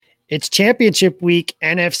It's championship week,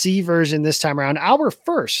 NFC version this time around. Our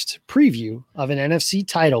first preview of an NFC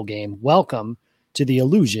title game. Welcome to the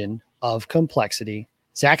illusion of complexity.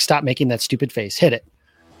 Zach, stop making that stupid face. Hit it.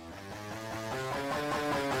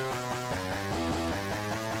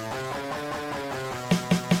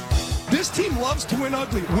 This team loves to win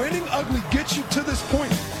ugly. Winning ugly gets you to this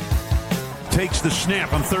point. Takes the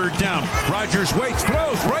snap on third down. Rodgers waits,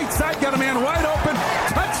 throws, right side, got a man wide open.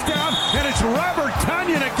 Touchdown, and it's Robert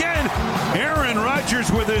Tonyan again. Aaron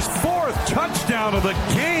Rodgers with his fourth touchdown of the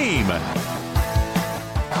game.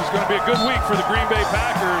 It's going to be a good week for the Green Bay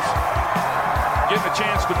Packers. Getting a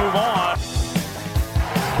chance to move on.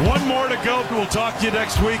 One more to go. We'll talk to you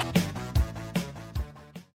next week.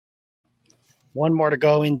 One more to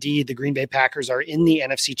go, indeed. The Green Bay Packers are in the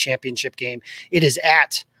NFC Championship game. It is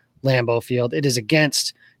at Lambeau Field. It is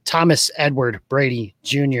against Thomas Edward Brady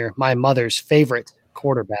Jr., my mother's favorite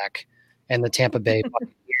quarterback, and the Tampa Bay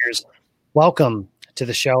Buccaneers. Welcome to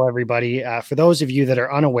the show, everybody. For those of you that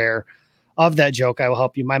are unaware of that joke, I will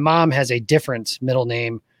help you. My mom has a different middle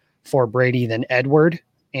name for Brady than Edward,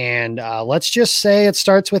 and let's just say it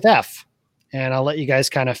starts with F, and I'll let you guys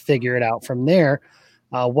kind of figure it out from there.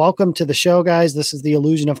 Welcome to the show, guys. This is the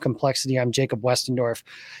Illusion of Complexity. I'm Jacob Westendorf.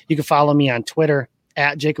 You can follow me on Twitter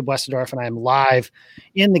at Jacob Westendorf, and I'm live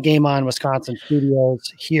in the Game On Wisconsin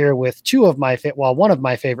studios here with one of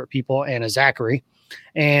my favorite people, Anna Zachary.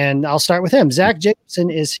 And I'll start with him. Zach Jacobson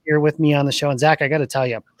is here with me on the show. And Zach, I got to tell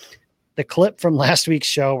you, the clip from last week's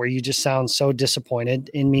show where you just sound so disappointed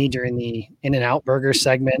in me during the In-N-Out Burger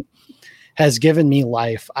segment has given me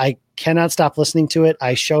life. I cannot stop listening to it.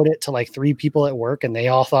 I showed it to like 3 people at work and they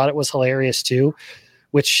all thought it was hilarious too,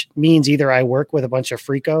 which means either I work with a bunch of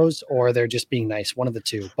freakos or they're just being nice, one of the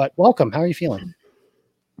two. But welcome. How are you feeling?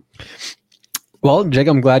 Well, Jake,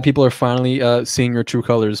 I'm glad people are finally seeing your true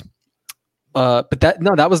colors. But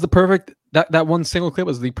that was the perfect, that one single clip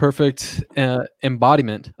was the perfect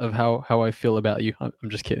embodiment of how I feel about you. I'm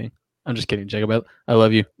just kidding. I'm just kidding, Jacob. I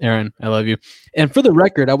love you, Aaron. I love you. And for the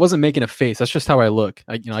record, I wasn't making a face. That's just how I look.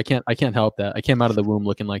 I can't help that. I came out of the womb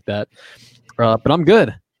looking like that. But I'm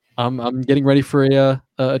good. I'm getting ready for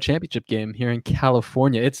a championship game here in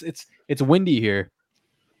California. It's windy here,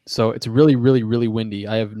 so it's really, really, really windy.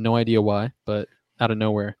 I have no idea why, but out of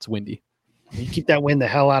nowhere, it's windy. You keep that wind the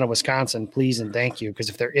hell out of Wisconsin, please and thank you. Because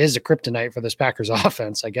if there is a kryptonite for this Packers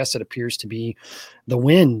offense, I guess it appears to be the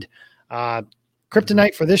wind.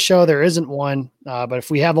 Kryptonite for this show, there isn't one. But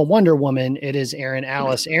if we have a Wonder Woman, it is Aaron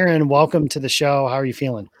Alice. Aaron, welcome to the show. How are you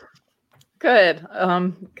feeling? Good.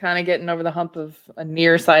 Kind of getting over the hump of a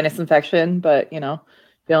near sinus infection, but feeling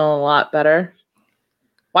a lot better.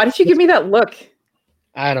 Why did you give me that look?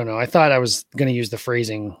 I don't know. I thought I was going to use the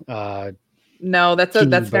phrasing. No, that's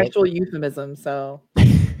an actual euphemism. So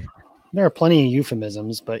there are plenty of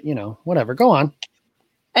euphemisms, but whatever. Go on.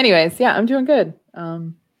 Anyways, yeah, I'm doing good.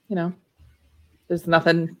 There's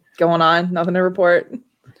nothing going on, nothing to report.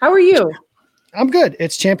 How are you? I'm good.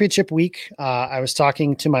 It's championship week. I was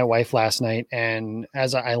talking to my wife last night, and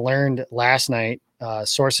as I learned last night,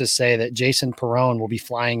 sources say that Jason Perrone will be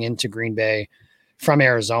flying into Green Bay from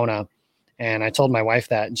Arizona. And I told my wife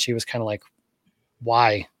that, and she was kind of like,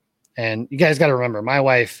 why? And you guys got to remember, my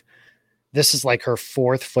wife, this is like her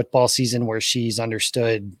 4th football season where she's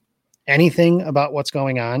understood anything about what's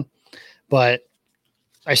going on. But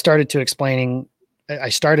I started explaining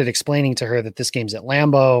to her that this game's at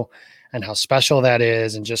Lambeau and how special that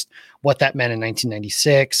is and just what that meant in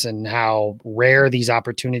 1996 and how rare these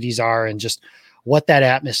opportunities are and just what that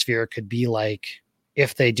atmosphere could be like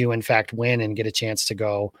if they do in fact win and get a chance to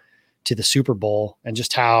go to the Super Bowl, and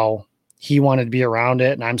just how he wanted to be around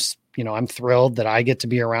it. And I'm thrilled that I get to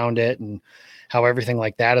be around it and how everything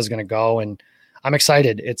like that is going to go. And I'm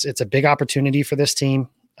excited. It's a big opportunity for this team.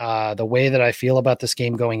 The way that I feel about this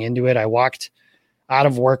game going into it, I walked out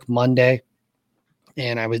of work Monday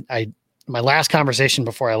and my last conversation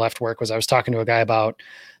before I left work was I was talking to a guy about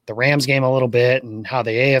the Rams game a little bit and how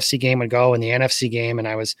the AFC game would go and the NFC game. And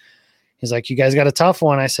he's like, you guys got a tough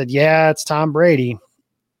one. I said, yeah, it's Tom Brady,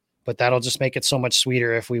 but that'll just make it so much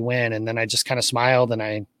sweeter if we win. And then I just kind of smiled and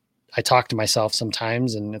I talk to myself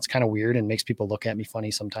sometimes, and it's kind of weird and makes people look at me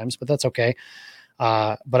funny sometimes, but that's okay.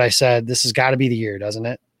 But I said, this has got to be the year, doesn't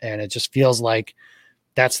it? And it just feels like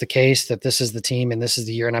that's the case, that this is the team and this is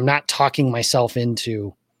the year. And I'm not talking myself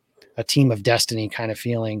into a team of destiny kind of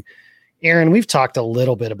feeling. Aaron, we've talked a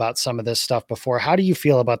little bit about some of this stuff before. How do you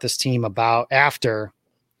feel about this team after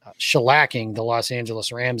shellacking the Los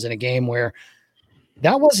Angeles Rams in a game where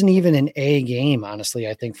that wasn't even an A game, honestly,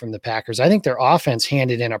 I think, from the Packers? I think their offense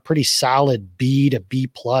handed in a pretty solid B to B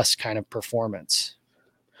plus kind of performance.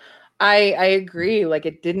 I agree. Like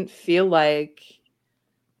it didn't feel like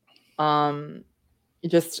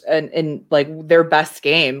just in like their best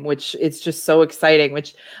game, which is just so exciting,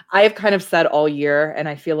 which I have kind of said all year. And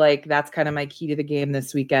I feel like that's kind of my key to the game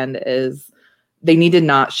this weekend is they need to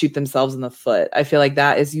not shoot themselves in the foot. I feel like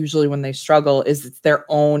that is usually when they struggle is it's their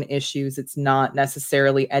own issues. It's not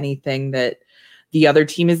necessarily anything that the other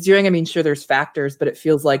team is doing. I mean, sure, there's factors, but it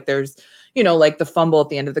feels like there's, like the fumble at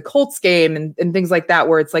the end of the Colts game and things like that,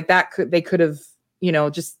 where it's like they could have,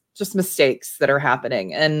 just mistakes that are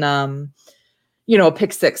happening. And, a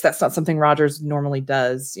pick six, that's not something Rodgers normally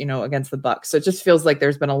does, against the Bucs. So it just feels like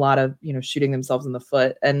there's been a lot of, shooting themselves in the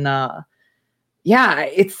foot. And,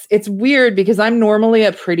 it's weird because I'm normally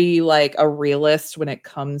a pretty like a realist when it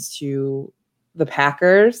comes to the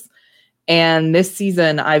Packers. And this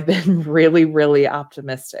season I've been really, really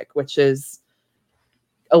optimistic, which is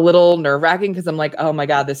a little nerve-wracking because I'm like, oh my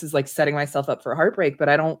God, this is like setting myself up for heartbreak, but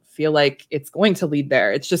I don't feel like it's going to lead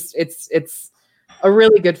there. It's just, it's a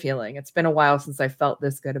really good feeling. It's been a while since I felt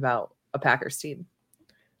this good about a Packers team.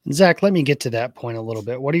 Zach, let me get to that point a little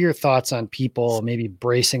bit. What are your thoughts on people maybe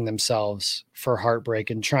bracing themselves for heartbreak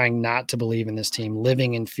and trying not to believe in this team,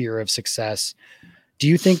 living in fear of success? Do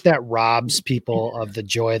you think that robs people of the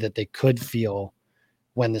joy that they could feel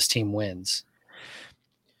when this team wins?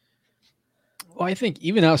 Well, I think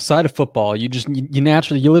even outside of football, you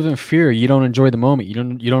naturally live in fear. You don't enjoy the moment. You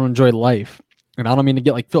don't enjoy life. And I don't mean to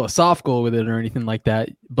get like philosophical with it or anything like that,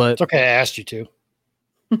 but it's okay. I asked you to.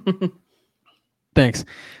 Thanks.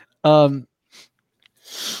 But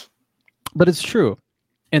it's true.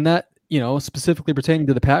 And that, specifically pertaining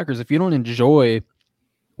to the Packers, if you don't enjoy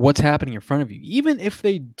what's happening in front of you, even if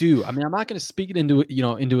they do, I mean, I'm not going to speak it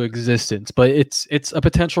into existence, but it's a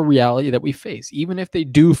potential reality that we face. Even if they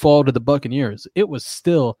do fall to the Buccaneers, it was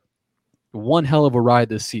still one hell of a ride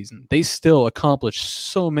this season. They still accomplished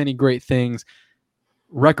so many great things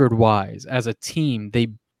record-wise as a team. They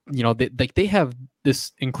have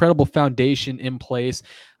this incredible foundation in place.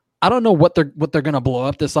 I don't know what they're going to blow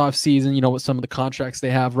up this offseason, with some of the contracts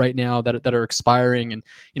they have right now that are expiring and,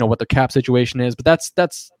 what their cap situation is. But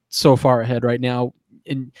that's so far ahead right now.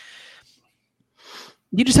 And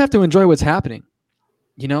you just have to enjoy what's happening.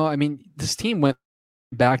 I mean, this team went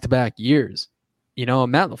back-to-back years.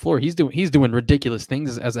 Matt LaFleur, he's doing ridiculous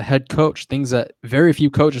things as a head coach, things that very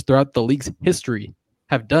few coaches throughout the league's history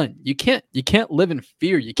have done. You can't live in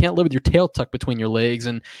fear. You can't live with your tail tucked between your legs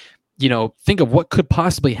and, think of what could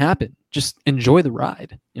possibly happen. Just enjoy the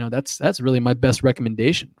ride. That's really my best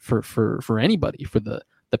recommendation for anybody, for the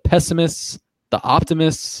pessimists, the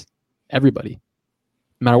optimists, everybody,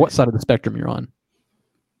 no matter what side of the spectrum you're on.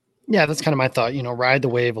 Yeah, that's kind of my thought, ride the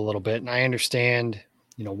wave a little bit. And I understand,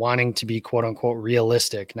 wanting to be quote unquote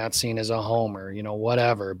realistic, not seen as a homer,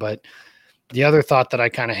 whatever. But the other thought that I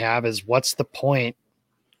kind of have is what's the point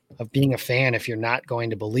of being a fan if you're not going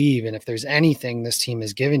to believe? And if there's anything this team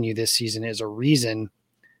has given you this season is a reason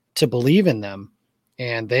to believe in them.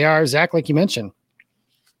 And they are, Zach, like you mentioned,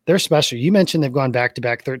 they're special. You mentioned they've gone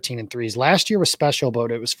back-to-back 13-3s. Last year was special,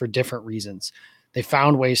 but it was for different reasons. They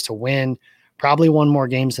found ways to win, probably won more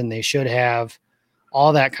games than they should have.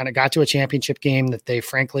 All that kind of got to a championship game that they,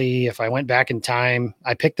 frankly, if I went back in time,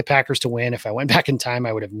 I picked the Packers to win. If I went back in time,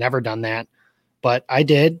 I would have never done that. But I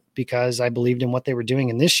did because I believed in what they were doing.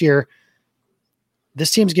 And this year, this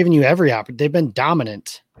team's given you every opportunity. They've been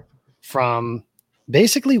dominant from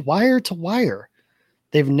basically wire to wire.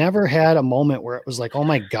 They've never had a moment where it was like, oh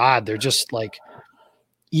my God, they're just like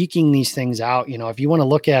eking these things out. If you want to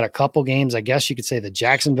look at a couple games, I guess you could say the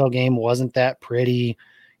Jacksonville game wasn't that pretty.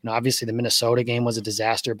 Obviously the Minnesota game was a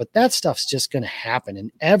disaster, but that stuff's just going to happen.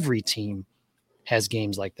 And every team has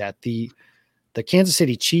games like that. The Kansas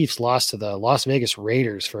City Chiefs lost to the Las Vegas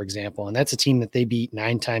Raiders, for example, and that's a team that they beat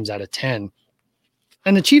 9 times out of 10.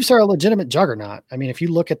 And the Chiefs are a legitimate juggernaut. I mean, if you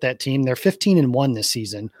look at that team, they're 15-1 this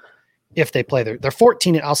season. If they play they're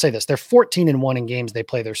 14. I'll say this, they're 14-1 in games they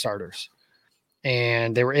play their starters.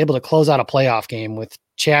 And they were able to close out a playoff game with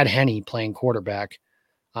Chad Henne playing quarterback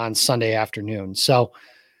on Sunday afternoon. So,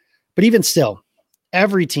 but even still,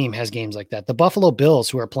 every team has games like that. The Buffalo Bills,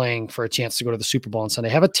 who are playing for a chance to go to the Super Bowl on Sunday,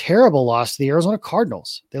 have a terrible loss to the Arizona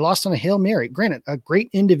Cardinals. They lost on a Hail Mary. Granted, a great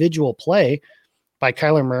individual play by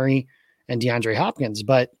Kyler Murray and DeAndre Hopkins,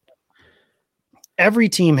 but every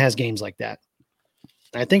team has games like that.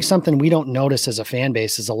 And I think something we don't notice as a fan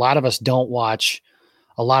base is a lot of us don't watch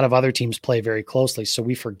a lot of other teams play very closely. So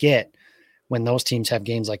we forget when those teams have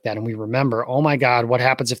games like that. And we remember, oh my God, what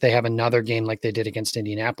happens if they have another game like they did against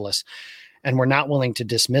Indianapolis? And we're not willing to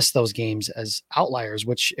dismiss those games as outliers,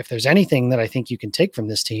 which if there's anything that I think you can take from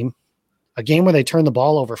this team, A game where they turn the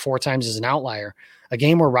ball over 4 times is an outlier. A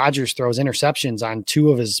game where Rodgers throws interceptions on 2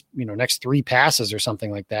 of his, next 3 passes or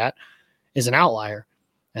something like that is an outlier.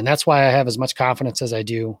 And that's why I have as much confidence as I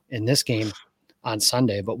do in this game on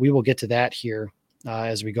Sunday. But we will get to that here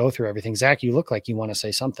as we go through everything. Zach, you look like you want to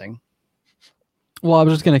say something. Well, I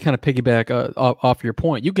was just going to kind of piggyback off your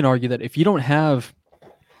point. You can argue that if you don't have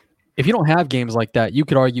games like that, you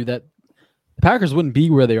could argue that the Packers wouldn't be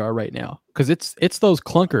where they are right now, because it's those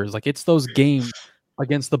clunkers, like it's those games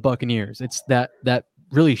against the Buccaneers. It's that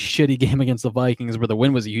really shitty game against the Vikings where the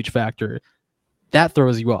win was a huge factor. That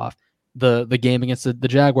throws you off. The game against the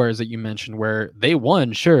Jaguars that you mentioned where they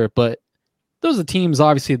won, sure, but those are teams,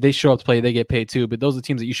 obviously, they show up to play, they get paid too, but those are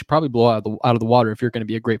teams that you should probably blow out of the water if you're going to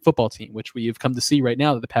be a great football team, which we've come to see right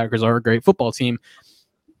now that the Packers are a great football team.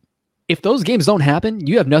 If those games don't happen,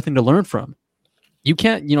 you have nothing to learn from. You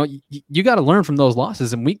can't, you got to learn from those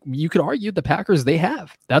losses, and you could argue the Packers, they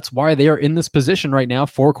have. That's why they are in this position right now,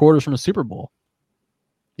 4 quarters from a Super Bowl.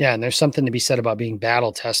 Yeah, and there's something to be said about being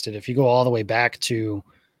battle tested. If you go all the way back to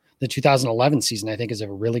the 2011 season, I think is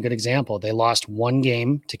a really good example. They lost 1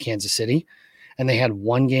 game to Kansas City, and they had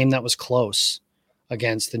 1 game that was close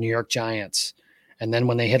against the New York Giants. And then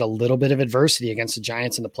when they hit a little bit of adversity against the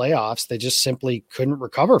Giants in the playoffs, they just simply couldn't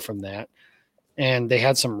recover from that. And they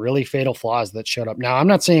had some really fatal flaws that showed up. Now, I'm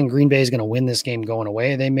not saying Green Bay is going to win this game going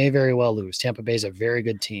away. They may very well lose. Tampa Bay is a very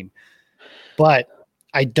good team. But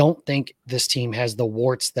I don't think this team has the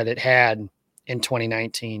warts that it had in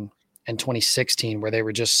 2019 and 2016, where they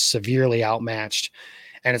were just severely outmatched.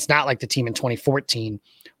 And it's not like the team in 2014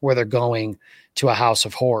 where they're going to a house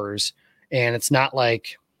of horrors. And it's not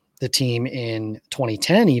like the team in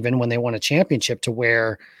 2010, even when they won a championship, to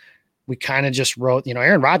where we kind of just rode,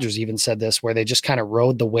 Aaron Rodgers even said this, where they just kind of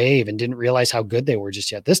rode the wave and didn't realize how good they were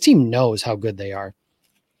just yet. This team knows how good they are,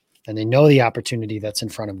 and they know the opportunity that's in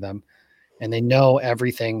front of them, and they know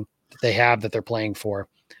everything that they have that they're playing for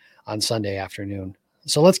on Sunday afternoon.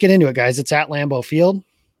 So let's get into it, guys. It's at Lambeau Field.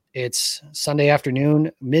 It's Sunday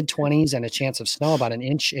afternoon, mid-20s, and a chance of snow, about an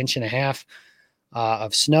inch and a half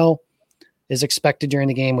of snow is expected during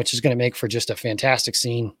the game, which is going to make for just a fantastic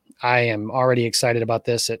scene. I am already excited about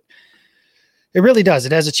this. It really does.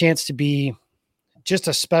 It has a chance to be just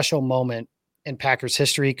a special moment in Packers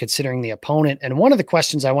history, considering the opponent. And one of the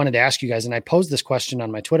questions I wanted to ask you guys, and I posed this question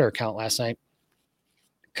on my Twitter account last night,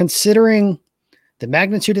 considering the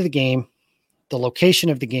magnitude of the game, the location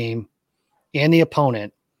of the game, and the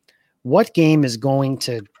opponent, what game is going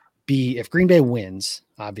to be, if Green Bay wins,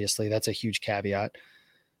 obviously that's a huge caveat,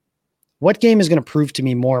 what game is going to prove to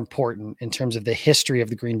me more important in terms of the history of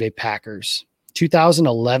the Green Bay Packers?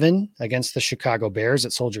 2011 against the Chicago Bears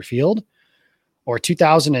at Soldier Field, or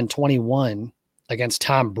 2021 against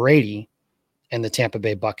Tom Brady and the Tampa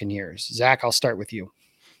Bay Buccaneers? Zach, I'll start with you.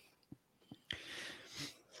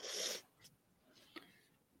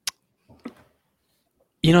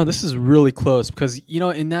 This is really close because,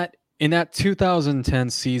 in that 2010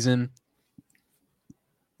 season,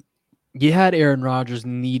 you had Aaron Rodgers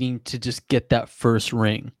needing to just get that first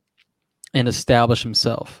ring and establish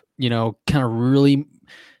himself, kind of really,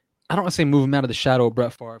 I don't want to say move him out of the shadow of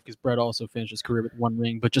Brett Favre, because Brett also finished his career with 1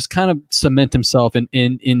 ring, but just kind of cement himself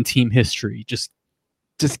in team history. Just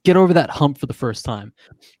get over that hump for the first time.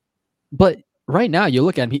 But right now, you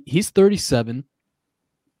look at him, he's 37.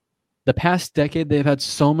 The past decade, they've had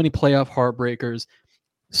so many playoff heartbreakers,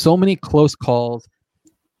 so many close calls.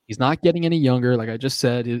 He's not getting any younger, like I just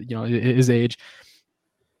said, his age.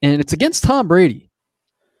 And it's against Tom Brady.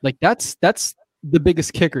 Like that's the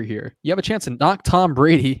biggest kicker here. You have a chance to knock Tom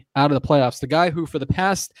Brady out of the playoffs. The guy who, for the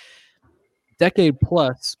past decade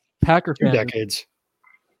plus, Packer fans. 2 decades.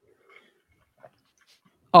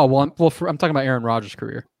 Oh, well, I'm talking about Aaron Rodgers'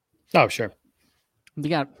 career. Oh, sure. You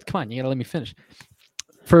got to let me finish.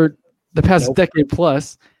 For the past decade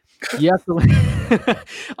plus, you have to.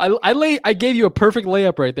 I gave you a perfect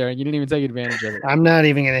layup right there, and you didn't even take advantage of it. I'm not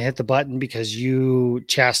even going to hit the button because you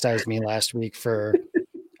chastised me last week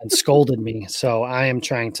and scolded me. So I am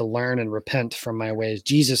trying to learn and repent from my ways.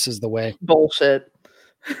 Jesus is the way. Bullshit.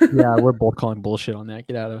 Yeah, we're both calling bullshit on that.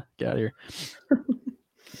 Get out of here.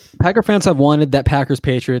 Packer fans have wanted that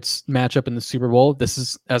Packers-Patriots matchup in the Super Bowl. This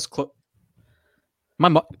is as close. My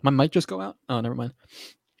mic just go out? Oh, never mind.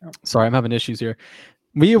 Sorry, I'm having issues here.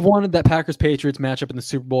 We have wanted that Packers-Patriots matchup in the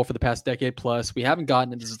Super Bowl for the past decade plus. We haven't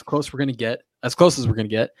gotten it. This is as close as we're going to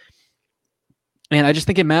get. And I just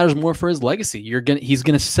think it matters more for his legacy. He's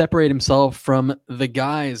going to separate himself from the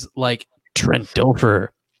guys like Trent Dilfer,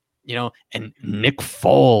 and Nick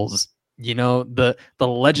Foles, the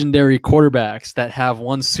legendary quarterbacks that have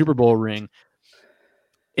won Super Bowl ring.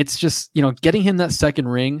 It's just, getting him that second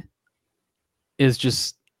ring is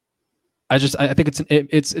just, I think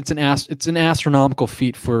it's an astronomical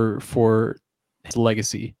feat for his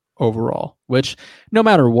legacy overall, which no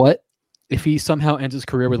matter what, if he somehow ends his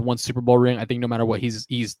career with one Super Bowl ring, I think no matter what,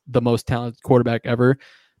 he's the most talented quarterback ever.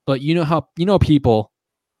 But you know people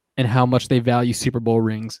and how much they value Super Bowl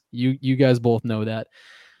rings. You guys both know that.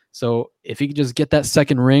 So if he could just get that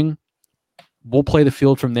second ring, we'll play the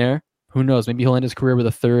field from there. Who knows? Maybe he'll end his career with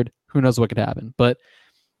a third. Who knows what could happen? But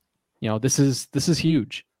this is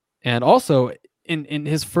huge. And also in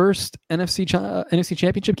his first NFC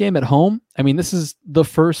Championship game at home, I mean, this is the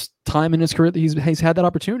first time in his career that he's had that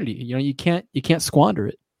opportunity. You can't squander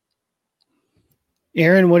it.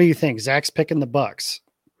 Aaron, what do you think? Zach's picking the Bucks.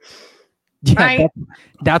 Yeah,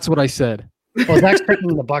 that's what I said. Well, Zach's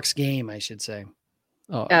picking the Bucks game, I should say.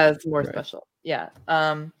 Oh, it's more special. Yeah.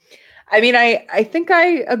 I mean, I think I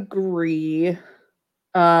agree.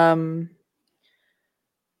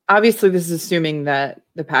 Obviously, this is assuming that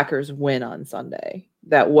the Packers win on Sunday,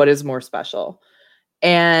 that what is more special.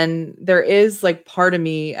 And there is like part of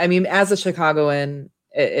me, I mean, as a Chicagoan,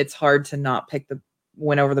 it's hard to not pick the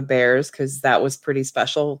win over the Bears because that was pretty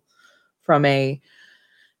special from a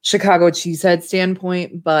Chicago cheesehead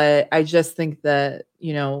standpoint. But I just think that,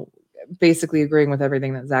 basically agreeing with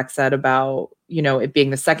everything that Zach said about, it being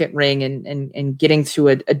the second ring and getting to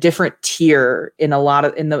a different tier in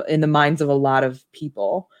the minds of a lot of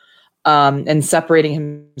people. And separating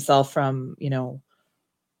himself from,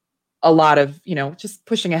 a lot of, just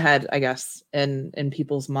pushing ahead, I guess, in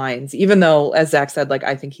people's minds, even though, as Zach said, like,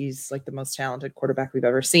 I think he's like the most talented quarterback we've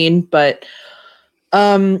ever seen. But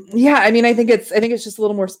yeah, I mean, I think it's just a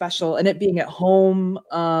little more special, and it being at home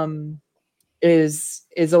is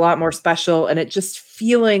a lot more special. And it just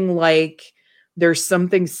feeling like there's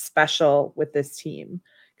something special with this team.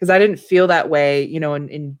 Because I didn't feel that way,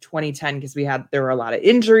 in 2010, because there were a lot of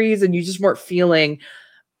injuries and you just weren't feeling,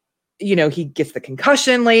 he gets the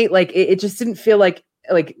concussion late. Like it just didn't feel like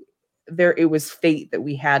it was fate that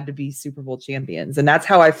we had to be Super Bowl champions. And that's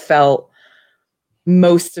how I felt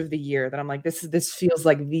most of the year, that I'm like, this feels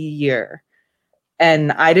like the year.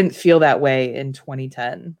 And I didn't feel that way in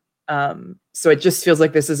 2010. So it just feels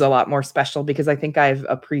like this is a lot more special because I think I've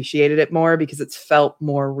appreciated it more because it's felt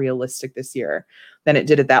more realistic this year than it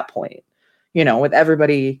did at that point, with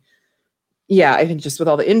everybody. Yeah. I think just with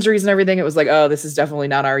all the injuries and everything, it was like, oh, this is definitely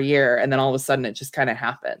not our year. And then all of a sudden it just kind of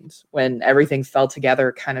happened when everything fell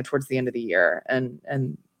together kind of towards the end of the year. And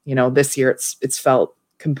this year it's felt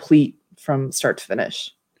complete from start to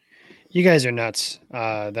finish. You guys are nuts.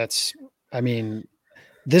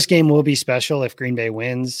 This game will be special if Green Bay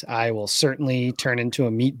wins. I will certainly turn into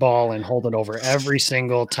a meatball and hold it over every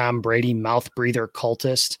single Tom Brady mouth breather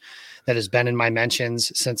cultist that has been in my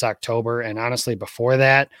mentions since October. And honestly, before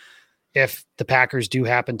that, if the Packers do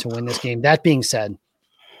happen to win this game. That being said,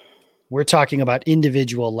 we're talking about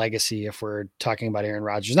individual legacy if we're talking about Aaron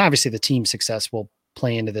Rodgers. And obviously the team success will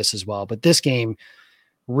play into this as well. But this game,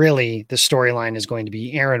 really, the storyline is going to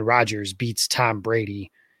be Aaron Rodgers beats Tom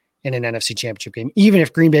Brady in an NFC Championship game. Even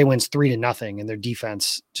if Green Bay wins 3-0 and their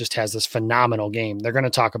defense just has this phenomenal game, they're going to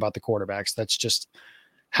talk about the quarterbacks. That's just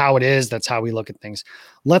how it is. That's how we look at things.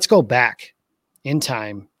 Let's go back in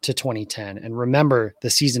time to 2010 and remember the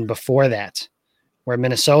season before that, where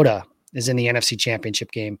Minnesota is in the NFC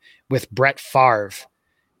Championship game with Brett Favre.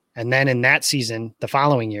 And then in that season, the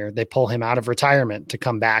following year, they pull him out of retirement to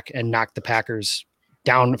come back and knock the Packers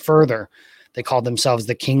down further. They called themselves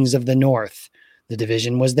the Kings of the North. The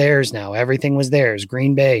division was theirs now. Everything was theirs.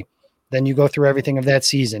 Green Bay. Then you go through everything of that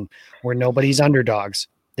season where nobody's underdogs.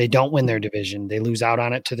 They don't win their division. They lose out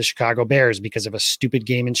on it to the Chicago Bears because of a stupid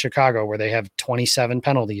game in Chicago where they have 27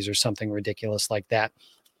 penalties or something ridiculous like that.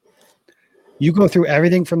 You go through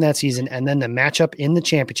everything from that season, and then the matchup in the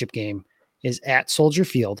championship game is at Soldier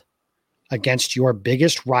Field against your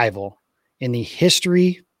biggest rival in the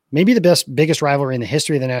history, maybe the biggest rivalry in the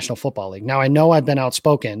history of the National Football League. Now, I know I've been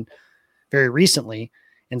outspoken very recently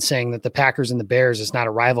in saying that the Packers and the Bears is not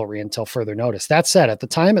a rivalry until further notice. That said, at the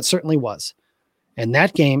time, it certainly was. And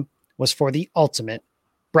that game was for the ultimate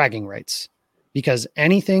bragging rights, because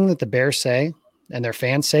anything that the Bears say and their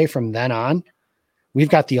fans say from then on, we've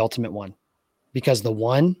got the ultimate one, because the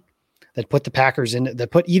one that put the Packers in,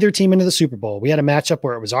 that put either team into the Super Bowl. We had a matchup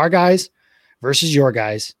where it was our guys versus your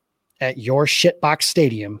guys at your shitbox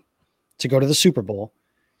stadium to go to the Super Bowl,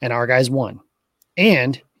 and our guys won.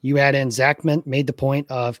 And you add in, Zach made the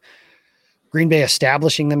point of Green Bay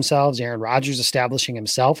establishing themselves, Aaron Rodgers establishing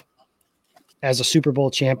himself as a Super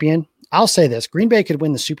Bowl champion. I'll say this, Green Bay could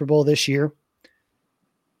win the Super Bowl this year,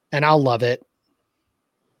 and I'll love it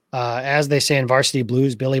As they say in Varsity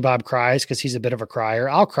Blues, Billy Bob cries because he's a bit of a crier.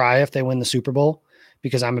 I'll cry if they win the Super Bowl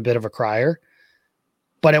because I'm a bit of a crier,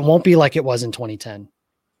 but it won't be like it was in 2010.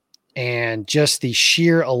 And just the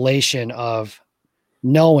sheer elation of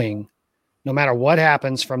knowing no matter what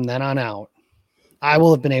happens from then on out, I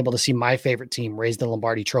will have been able to see my favorite team raise the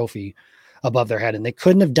Lombardi Trophy above their head. And they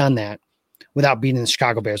couldn't have done that without beating the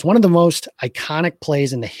Chicago Bears. One of the most iconic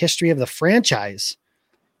plays in the history of the franchise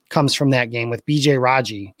comes from that game with BJ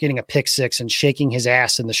Raji getting a pick six and shaking his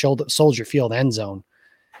ass in the Soldier Field end zone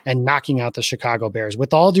and knocking out the Chicago Bears.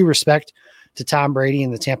 With all due respect to Tom Brady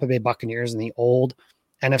and the Tampa Bay Buccaneers and the old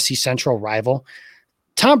NFC Central rival,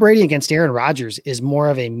 Tom Brady against Aaron Rodgers is more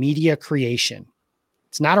of a media creation.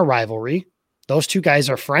 It's not a rivalry. Those two guys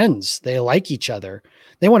are friends. They like each other.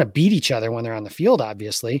 They want to beat each other when they're on the field,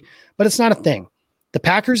 obviously, but it's not a thing. The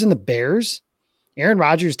Packers and the Bears, Aaron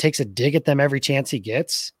Rodgers takes a dig at them every chance he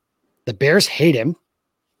gets. The Bears hate him.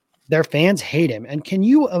 Their fans hate him. And can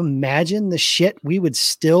you imagine the shit we would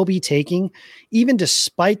still be taking, even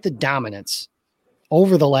despite the dominance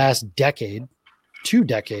over the last decade, 2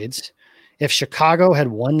 decades, if Chicago had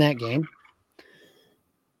won that game?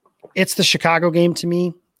 It's the Chicago game to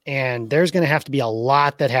me. And there's going to have to be a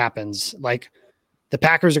lot that happens. Like the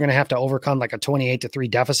Packers are going to have to overcome like a 28-3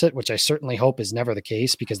 deficit, which I certainly hope is never the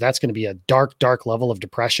case, because that's going to be a dark, dark level of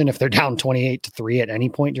depression if they're down 28-3 at any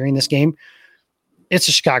point during this game. It's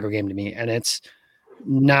a Chicago game to me, and it's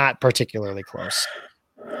not particularly close.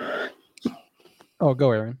 Oh,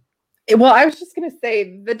 go Aaron. Well, I was just going to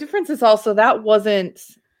say the difference is also that wasn't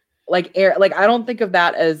like I don't think of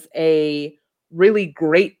that as a really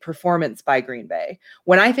great performance by Green Bay.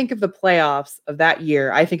 When I think of the playoffs of that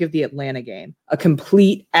year, I think of the Atlanta game, a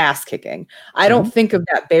complete ass kicking. I don't think of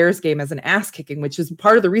that Bears game as an ass kicking, which is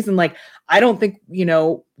part of the reason, like, I don't think,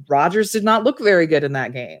 Rodgers did not look very good in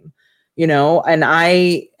that game, and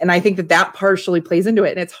I think that partially plays into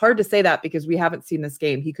it. And it's hard to say that because we haven't seen this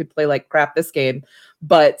game. He could play like crap this game,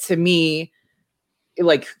 but to me,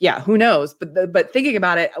 like, yeah, who knows? But thinking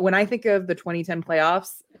about it, when I think of the 2010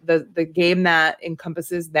 playoffs, the game that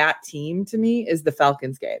encompasses that team to me is the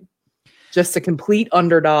Falcons game. Just a complete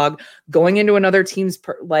underdog going into another team's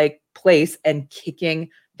place and kicking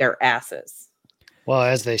their asses. Well,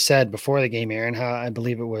 as they said before the game, Aaron, how I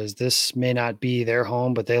believe it was, this may not be their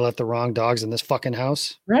home, but they let the wrong dogs in this fucking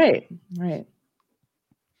house. Right.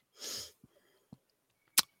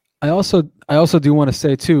 I also do want to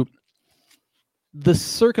say too, the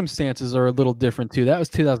circumstances are a little different too. That was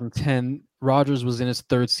 2010. Rodgers was in his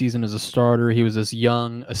 3rd season as a starter. He was this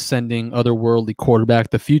young, ascending, otherworldly quarterback.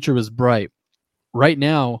 The future was bright. Right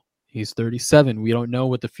now, he's 37. We don't know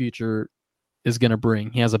what the future is going to bring.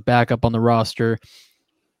 He has a backup on the roster.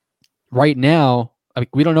 Right now,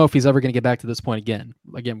 we don't know if he's ever going to get back to this point again.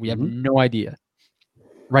 Again, we have no idea.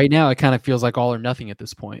 Right now, it kind of feels like all or nothing at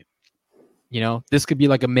this point. This could be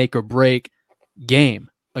like a make or break game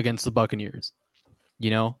against the Buccaneers.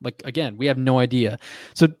 Again, we have no idea.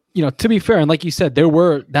 So, to be fair, and like you said, there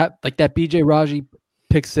were that BJ Raji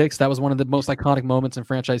pick six. That was one of the most iconic moments in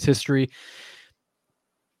franchise history.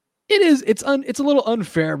 It's a little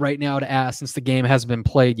unfair right now to ask since the game hasn't been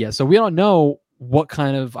played yet. So we don't know what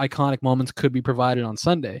kind of iconic moments could be provided on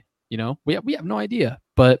Sunday. We have no idea.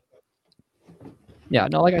 But yeah,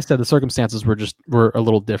 no, like I said, the circumstances were a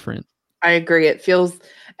little different. I agree. It feels,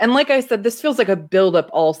 and like I said, this feels like a buildup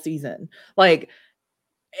all season. Like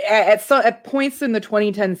at points in the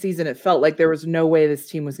 2010 season, it felt like there was no way this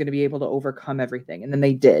team was going to be able to overcome everything. And then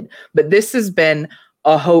they did. But this has been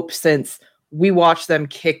a hope since we watched them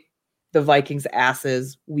kick the Vikings'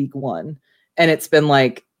 asses week 1. And it's been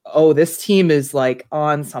like, oh, this team is like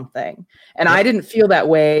on something. And I didn't feel that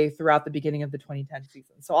way throughout the beginning of the 2010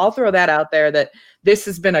 season. So I'll throw that out there that this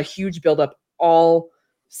has been a huge buildup all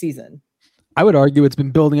season. I would argue it's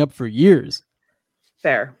been building up for years.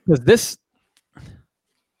 Fair. Because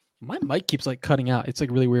my mic keeps like cutting out. It's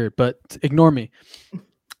like really weird, but ignore me.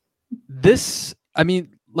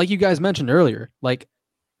 Like you guys mentioned earlier, like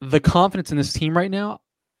the confidence in this team right now,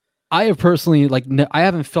 I have personally, I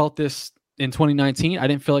haven't felt this in 2019. I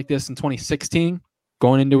didn't feel like this in 2016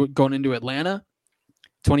 going into Atlanta.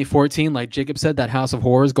 2014, like Jacob said, that house of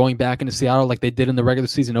horrors going back into Seattle like they did in the regular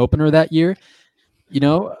season opener that year.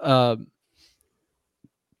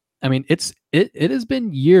 It has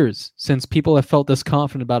been years since people have felt this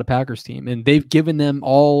confident about a Packers team, and they've given them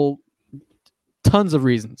all tons of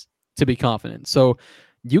reasons to be confident. So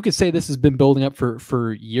you could say this has been building up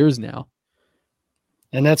for years now.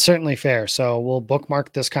 And that's certainly fair. So we'll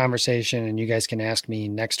bookmark this conversation, and you guys can ask me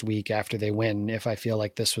next week after they win if I feel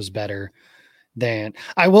like this was better than.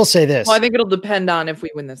 I will say this. Well, I think it'll depend on if we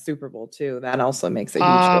win the Super Bowl too. That also makes a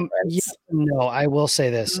huge difference. No, I will say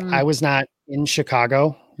this. I was not in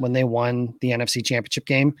Chicago when they won the NFC Championship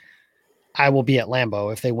game. I will be at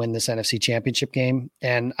Lambeau if they win this NFC Championship game.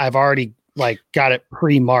 And I've already got it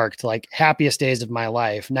pre-marked, happiest days of my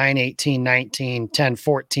life, 9-18, 19, 10,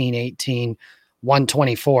 14, 18,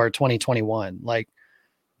 124, 2021.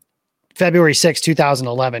 February 6,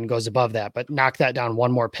 2011 goes above that, but knock that down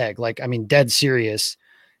one more peg. Dead serious.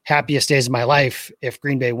 Happiest days of my life if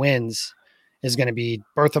Green Bay wins is going to be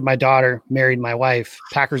birth of my daughter, married my wife,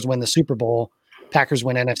 Packers win the Super Bowl, Packers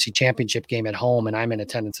win NFC Championship game at home, and I'm in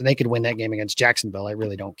attendance. And they could win that game against Jacksonville. I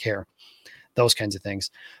really don't care. Those kinds of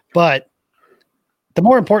things. But the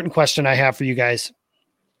more important question I have for you guys,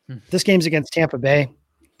 this game's against Tampa Bay,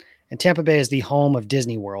 and Tampa Bay is the home of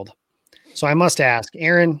Disney World. So I must ask,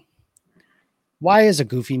 Aaron, why is a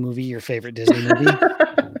Goofy movie your favorite Disney movie?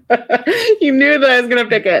 You knew that I was going to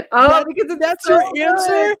pick it. Oh, because that's your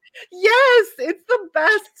answer? Yes, it's the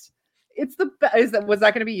best. It's the best. Was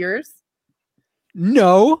that going to be yours?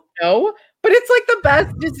 No, but it's the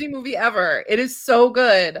best Disney movie ever. It is so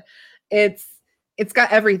good. It's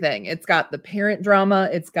got everything. It's got the parent drama.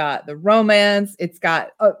 It's got the romance. It's got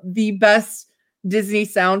the best Disney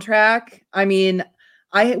soundtrack.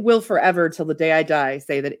 I will forever, till the day I die,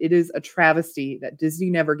 say that it is a travesty that Disney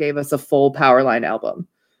never gave us a full Powerline album.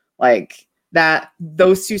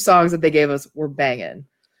 Those two songs that they gave us were banging.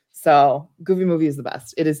 So Goofy movie is the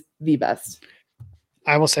best. It is the best.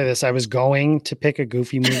 I will say this. I was going to pick a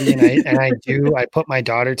Goofy movie and I put my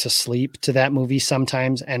daughter to sleep to that movie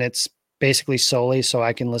sometimes. And it's basically solely so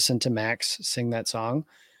I can listen to Max sing that song.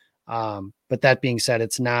 But that being said,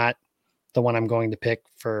 it's not the one I'm going to pick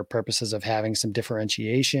for purposes of having some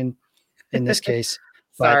differentiation in this case.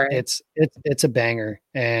 But it's a banger.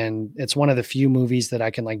 And it's one of the few movies that I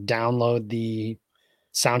can download the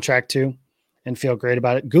soundtrack to and feel great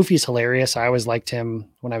about it. Goofy's hilarious. I always liked him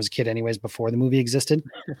when I was a kid anyways, before the movie existed.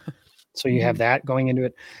 So you have that going into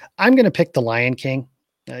it. I'm going to pick The Lion King,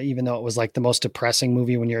 even though it was the most depressing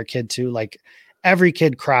movie when you're a kid too. Every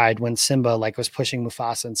kid cried when Simba was pushing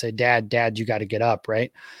Mufasa and said, Dad, you got to get up.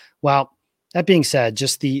 Right. Well, that being said,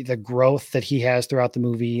 just the growth that he has throughout the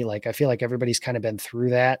movie. I feel like everybody's kind of been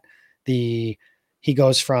through that. He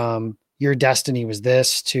goes from your destiny was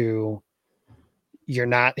this to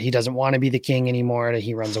he doesn't want to be the king anymore.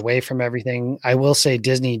 He runs away from everything. I will say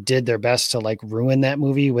Disney did their best to ruin that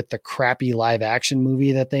movie with the crappy live action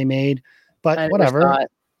movie that they made, but whatever.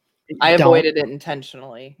 I avoided it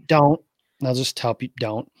intentionally. I'll just tell people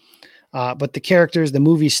don't. But the characters, the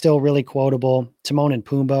movie's still really quotable. Timon and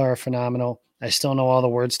Pumbaa are phenomenal. I still know all the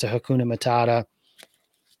words to Hakuna Matata.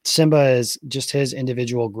 Simba is just his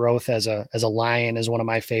individual growth as a lion is one of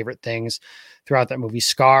my favorite things throughout that movie.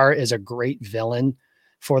 Scar is a great villain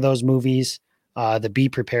for those movies. The Be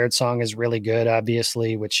Prepared song is really good,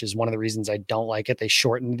 obviously, which is one of the reasons I don't like it. They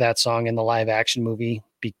shortened that song in the live action movie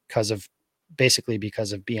because of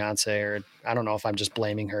Beyonce, or I don't know if I'm just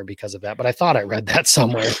blaming her because of that, but I thought I read that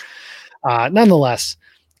somewhere. Nonetheless,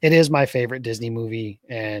 it is my favorite Disney movie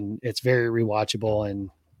and it's very rewatchable and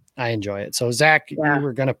I enjoy it. So Zach, you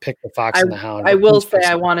were going to pick The Fox and the Hound. I will say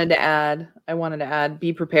I wanted to add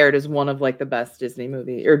Be Prepared is one of the best Disney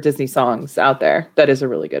movie or Disney songs out there. That is a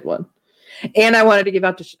really good one. And I wanted to give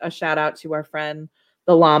out a shout out to our friend,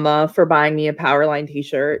 the llama, for buying me a Powerline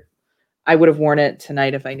t-shirt. I would have worn it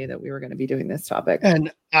tonight if I knew that we were going to be doing this topic.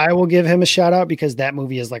 And I will give him a shout out because that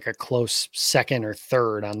movie is a close second or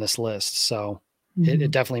third on this list. So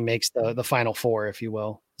it definitely makes the final four, if you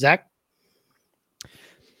will. Zach?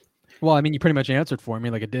 Well, you pretty much answered for me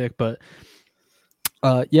like a dick, but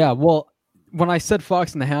well, when I said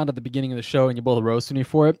Fox and the Hound at the beginning of the show and you both roasted me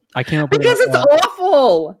for it, I came up with because it's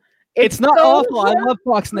awful. It's not so awful. Good. I love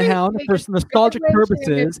Fox and the Hound for nostalgic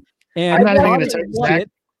purposes. And I'm not even going to take Zach.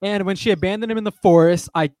 And when she abandoned him in the forest,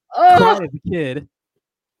 I cried as a kid.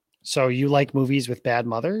 So you like movies with bad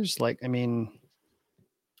mothers? No.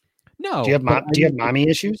 Do you have mommy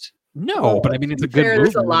issues? No, but it's a good movie.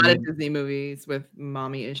 There's a lot of Disney movies with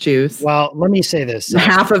mommy issues. Well, let me say this.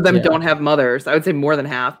 Half of them don't have mothers. I would say more than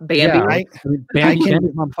half. Bambi.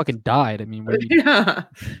 Bambi's mom fucking died.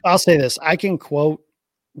 I'll say this. I can quote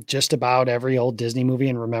just about every old Disney movie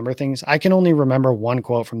and remember things. I can only remember one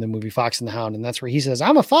quote from the movie Fox and the Hound, and that's where he says,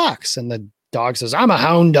 "I'm a fox," and the dog says, "I'm a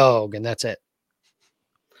hound dog," and that's it.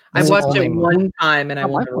 I've watched it one time, and I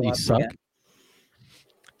won't watch it again.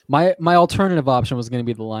 My alternative option was going to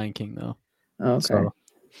be The Lion King, though. Okay. So.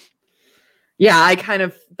 Yeah, I kind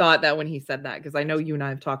of thought that when he said that, because I know you and I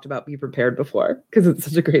have talked about Be Prepared before, because it's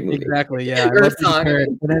such a great movie. Exactly. Yeah. Or a song.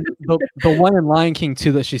 And then the one in Lion King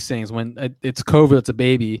too that she sings when it's COVID, it's a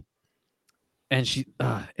baby, and she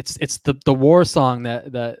it's the war song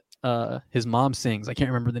that his mom sings. I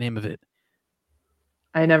can't remember the name of it.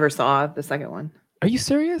 I never saw the second one. Are you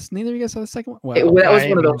serious? Neither of you guys saw the second one? Wow. That was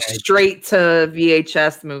one of those straight to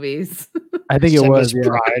VHS movies. I think it was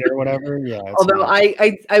Pride or whatever. Yeah. Although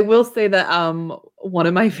I will say that one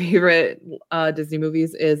of my favorite Disney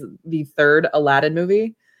movies is the third Aladdin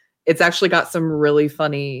movie. It's actually got some really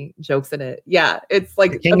funny jokes in it. Yeah, it's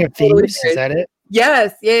like the King of Thieves. Is that it?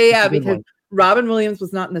 Yes. Yeah. Because Robin Williams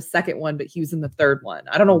was not in the second one, but he was in the third one.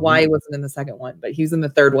 I don't know why he wasn't in the second one, but he was in the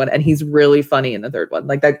third one, and he's really funny in the third one.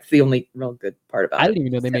 Like, that's the only real good part about it. I didn't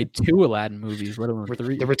even know they made 2 Aladdin movies. Let alone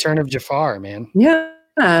 3. The Return of Jafar, man. Yeah,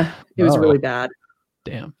 it was really bad.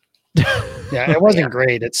 Damn. Yeah, it wasn't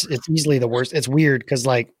great. It's easily the worst. It's weird because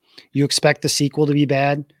like you expect the sequel to be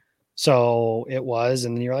bad, so it was,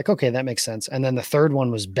 and then you're like, okay, that makes sense. And then the third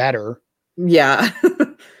one was better. Yeah.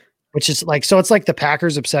 Which is like, so it's like the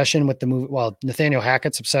Packers' obsession with the movie. Well, Nathaniel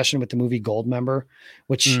Hackett's obsession with the movie Goldmember,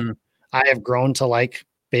 which I have grown to like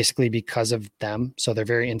basically because of them. So they're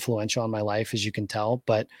very influential in my life, as you can tell.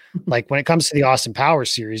 But like when it comes to the Austin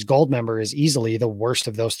Powers series, Goldmember is easily the worst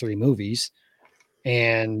of those 3 movies.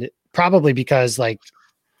 And probably because like,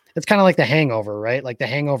 it's kind of like The Hangover, right? Like The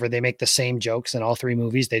Hangover, they make the same jokes in all 3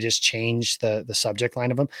 movies. They just change the subject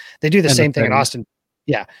line of them. They do the same thing in Austin.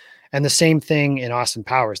 Yeah. And the same thing in Austin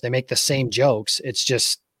Powers. They make the same jokes. It's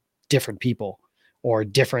just different people or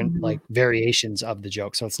different like variations of the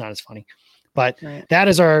joke. So it's not as funny. But that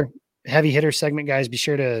is our heavy hitter segment, guys. Be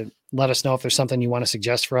sure to let us know if there's something you want to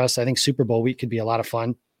suggest for us. I think Super Bowl week could be a lot of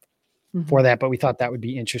fun for that, but we thought that would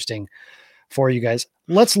be interesting for you guys.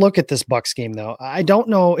 Let's look at this Bucs game, though. I don't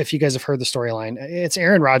know if you guys have heard the storyline. It's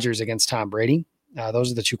Aaron Rodgers against Tom Brady.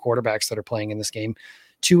 Those are the 2 quarterbacks that are playing in this game.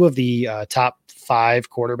 2 of the top 5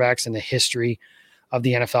 quarterbacks in the history of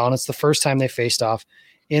the NFL. And it's the first time they faced off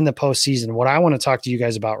in the postseason. What I want to talk to you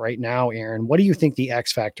guys about right now, Aaron, what do you think the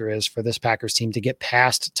X factor is for this Packers team to get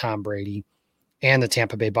past Tom Brady and the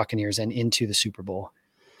Tampa Bay Buccaneers and into the Super Bowl?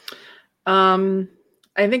 I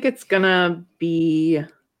think it's going to be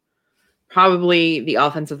probably the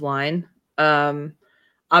offensive line.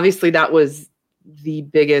 Obviously that was the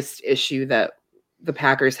biggest issue that the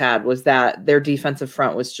Packers had, was that their defensive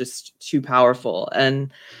front was just too powerful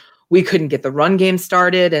and we couldn't get the run game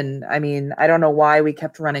started. And I mean, I don't know why we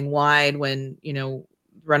kept running wide when,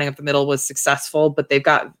 running up the middle was successful, but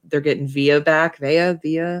they're getting Villa back. I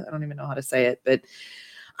don't even know how to say it, but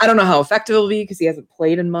I don't know how effective it'll be because he hasn't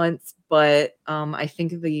played in months. But I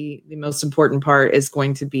think the most important part is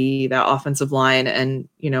going to be that offensive line and,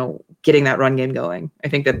 getting that run game going. I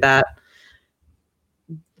think that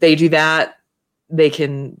they do that, they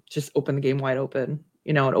can just open the game wide open.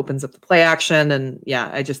 It opens up the play action. And yeah,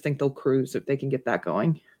 I just think they'll cruise if they can get that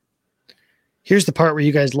going. Here's the part where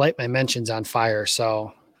you guys light my mentions on fire.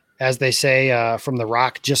 So as they say from The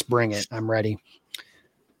Rock, just bring it. I'm ready.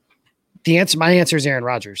 My answer is Aaron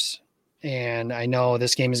Rodgers. And I know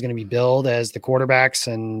this game is going to be billed as the quarterbacks,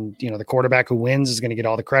 and the quarterback who wins is going to get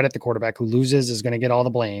all the credit. The quarterback who loses is going to get all the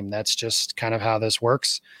blame. That's just kind of how this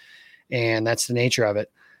works. And that's the nature of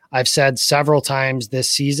it. I've said several times this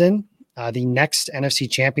season, the next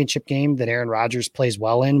NFC Championship game that Aaron Rodgers plays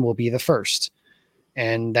well in will be the first.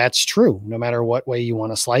 And that's true. No matter what way you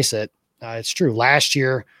want to slice it, it's true. Last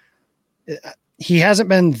year, he hasn't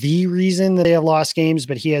been the reason that they have lost games,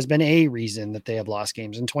 but he has been a reason that they have lost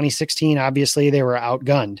games. In 2016, obviously, they were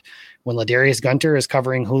outgunned. When Ladarius Gunter is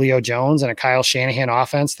covering Julio Jones and a Kyle Shanahan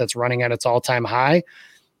offense that's running at its all-time high,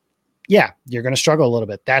 yeah, you're going to struggle a little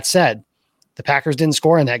bit. That said, the Packers didn't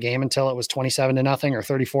score in that game until it was 27-0 or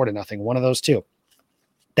 34-0, one of those 2.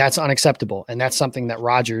 That's unacceptable. And that's something that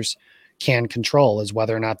Rodgers can control, is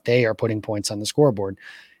whether or not they are putting points on the scoreboard.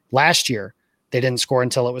 Last year, they didn't score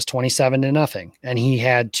until it was 27-0. And he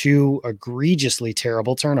had 2 egregiously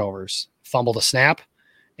terrible turnovers, fumbled a snap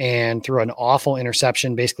and threw an awful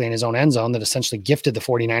interception basically in his own end zone that essentially gifted the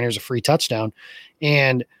 49ers a free touchdown.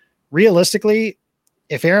 And realistically,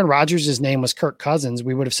 if Aaron Rodgers' name was Kirk Cousins,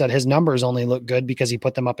 we would have said his numbers only look good because he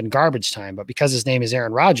put them up in garbage time. But because his name is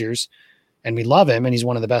Aaron Rodgers and we love him and he's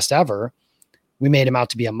one of the best ever, we made him out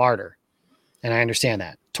to be a martyr. And I understand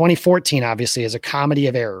that. 2014, obviously, is a comedy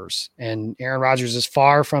of errors. And Aaron Rodgers is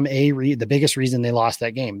far from the biggest reason they lost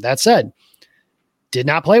that game. That said, did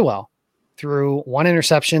not play well. Threw 1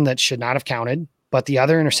 interception that should not have counted, but the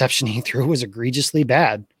other interception he threw was egregiously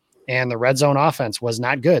bad. And the red zone offense was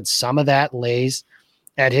not good. Some of that lays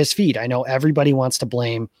at his feet. I know everybody wants to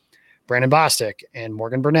blame Brandon Bostic and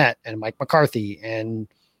Morgan Burnett and Mike McCarthy and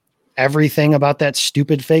everything about that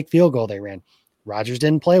stupid fake field goal they ran. Rodgers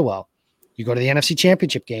didn't play well. You go to the NFC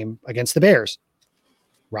Championship game against the Bears.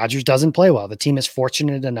 Rodgers doesn't play well. The team is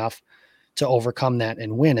fortunate enough to overcome that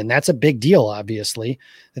and win. And that's a big deal, obviously,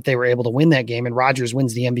 that they were able to win that game. And Rodgers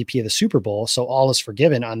wins the MVP of the Super Bowl. So all is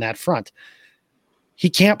forgiven on that front. He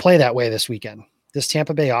can't play that way this weekend. This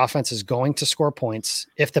Tampa Bay offense is going to score points.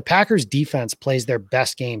 If the Packers defense plays their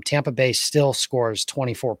best game, Tampa Bay still scores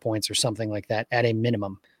 24 points or something like that at a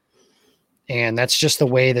minimum. And that's just the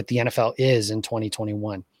way that the NFL is in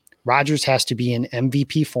 2021. Rodgers has to be in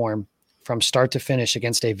MVP form from start to finish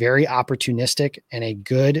against a very opportunistic and a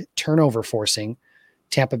good turnover forcing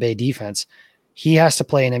Tampa Bay defense. He has to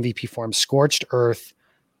play in MVP form, scorched earth.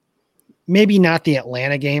 Maybe not the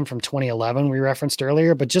Atlanta game from 2011 we referenced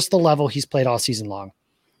earlier, but just the level he's played all season long.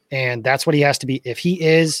 And that's what he has to be. If he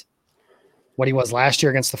is what he was last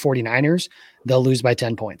year against the 49ers, they'll lose by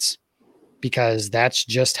 10 points because that's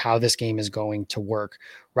just how this game is going to work.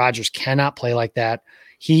 Rodgers cannot play like that.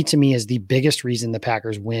 He, to me, is the biggest reason the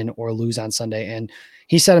Packers win or lose on Sunday. And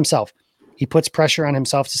he said himself, he puts pressure on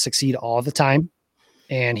himself to succeed all the time,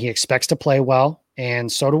 and he expects to play well,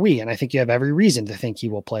 and so do we. And I think you have every reason to think he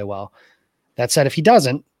will play well. That said, if he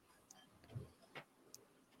doesn't,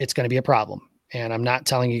 it's going to be a problem. And I'm not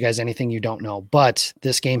telling you guys anything you don't know, but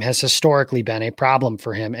this game has historically been a problem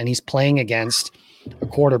for him, and he's playing against a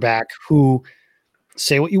quarterback who,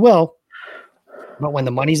 say what you will, but when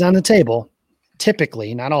the money's on the table,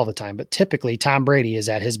 typically, not all the time, but typically Tom Brady is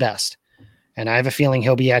at his best. And I have a feeling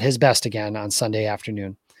he'll be at his best again on Sunday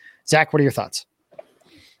afternoon. Zach, what are your thoughts?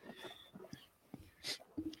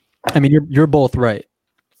 I mean, you're both right.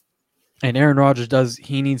 And Aaron Rodgers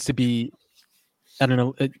he needs to be at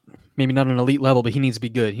maybe not an elite level, but he needs to be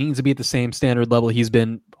good. He needs to be at the same standard level he's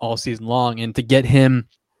been all season long. And to get him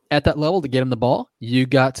at that level, to get him the ball, you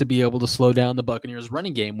got to be able to slow down the Buccaneers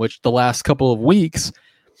running game, which the last couple of weeks,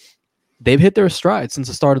 they've hit their stride since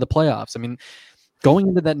the start of the playoffs. I mean, going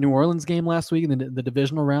into that New Orleans game last week in the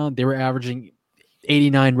divisional round, they were averaging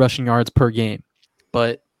 89 rushing yards per game.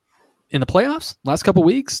 But in the playoffs, last couple of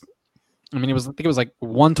weeks, I mean, I think it was like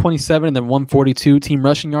 127 and then 142 team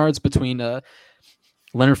rushing yards between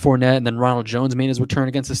Leonard Fournette and then Ronald Jones made his return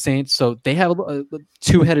against the Saints. So they have a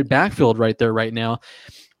two-headed backfield right there right now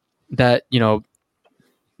that,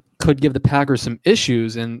 could give the Packers some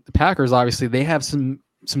issues. And the Packers, obviously, they have some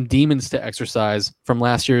demons to exercise from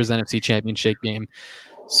last year's NFC Championship game.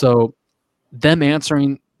 So them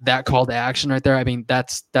answering that call to action right there, I mean,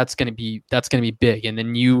 that's going to be big. And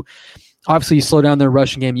then you slow down their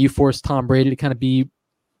rushing game. You force Tom Brady to kind of be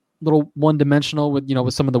a little one-dimensional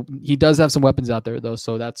with some of he does have some weapons out there though.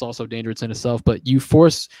 So that's also dangerous in itself, but you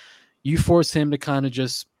force him to kind of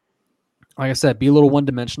just, like I said, be a little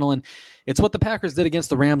one-dimensional. And it's what the Packers did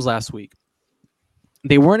against the Rams last week.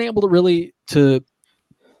 They weren't able to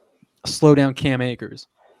slow down Cam Akers.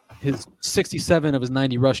 His 67 of his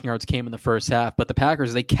 90 rushing yards came in the first half, but the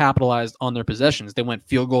Packers, they capitalized on their possessions. They went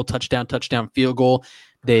field goal, touchdown, field goal.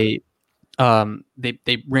 They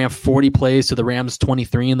ran 40 plays to the Rams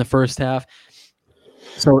 23 in the first half.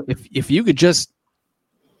 So if you could just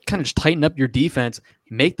kind of just tighten up your defense,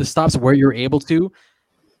 make the stops where you're able to,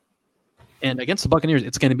 and against the Buccaneers,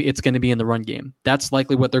 it's going to be in the run game. That's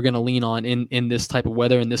likely what they're going to lean on in this type of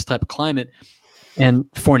weather, in this type of climate. And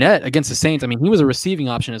Fournette against the Saints, I mean, he was a receiving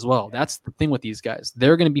option as well. That's the thing with these guys.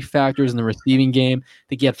 They're going to be factors in the receiving game. I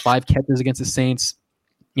think he had 5 catches against the Saints.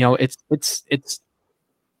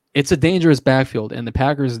 It's a dangerous backfield, and the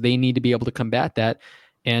Packers, they need to be able to combat that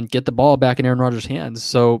and get the ball back in Aaron Rodgers' hands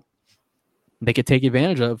so they could take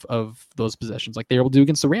advantage of those possessions like they were able to do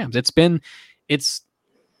against the Rams. I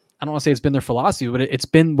don't want to say it's been their philosophy, but it's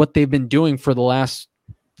been what they've been doing for the last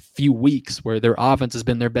few weeks, where their offense has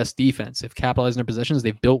been their best defense. They've capitalized on their possessions,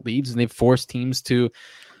 they've built leads, and they've forced teams to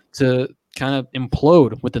kind of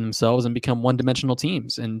implode within themselves and become one-dimensional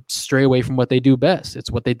teams and stray away from what they do best.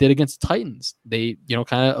 It's what they did against the Titans. They,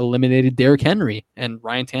 kind of eliminated Derrick Henry, and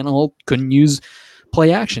Ryan Tannehill couldn't use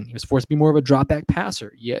play action. He was forced to be more of a drop-back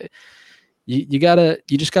passer. Yeah, you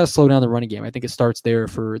just gotta slow down the running game. I think it starts there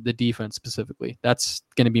for the defense specifically. That's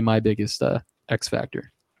going to be my biggest X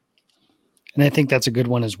factor. And I think that's a good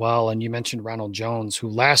one as well. And you mentioned Ronald Jones, who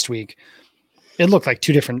last week, it looked like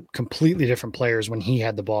two completely different players when he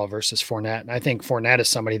had the ball versus Fournette. And I think Fournette is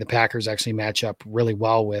somebody the Packers actually match up really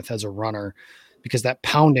well with as a runner, because that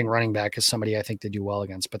pounding running back is somebody I think they do well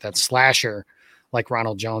against. But that slasher like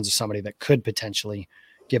Ronald Jones is somebody that could potentially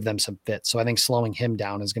give them some fit. So I think slowing him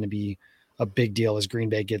down is going to be a big deal as Green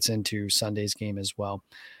Bay gets into Sunday's game as well.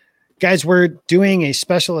 Guys, we're doing a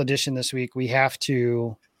special edition this week. We have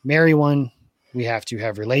to marry one, we have to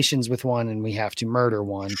have relations with one, and we have to murder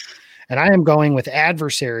one. And I am going with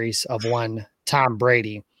adversaries of one, Tom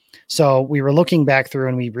Brady. So we were looking back through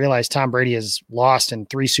and we realized Tom Brady has lost in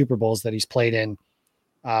 3 Super Bowls that he's played in.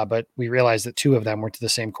 But we realized that 2 of them were to the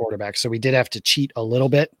same quarterback. So we did have to cheat a little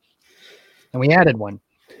bit, and we added one.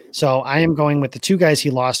 So I am going with the 2 guys he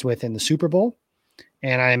lost with in the Super Bowl,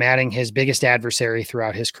 and I am adding his biggest adversary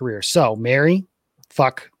throughout his career. So marry,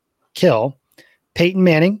 fuck, kill Peyton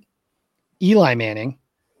Manning, Eli Manning,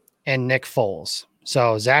 and Nick Foles.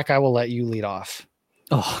 So Zach, I will let you lead off.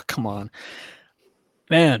 Oh, come on,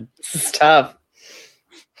 man. This is tough.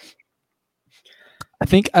 I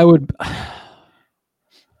think I would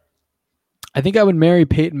marry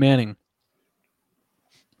Peyton Manning.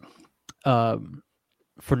 For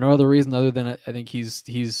no other reason other than I think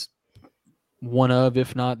he's one of,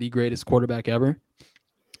 if not the greatest quarterback ever.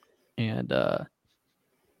 And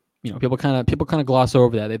people kind of gloss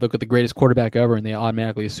over that. They look at the greatest quarterback ever and they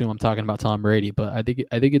automatically assume I'm talking about Tom Brady. But I think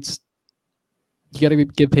it's, you got to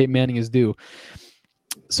give Peyton Manning his due.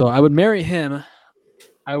 So I would marry him.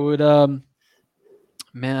 I would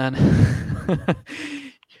man.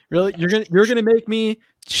 Really, you're gonna make me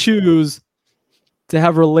choose to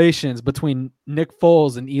have relations between Nick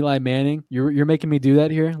Foles and Eli Manning? You're making me do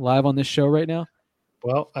that here live on this show right now?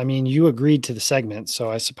 Well, I mean, you agreed to the segment, so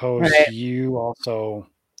I suppose you also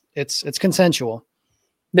it's consensual.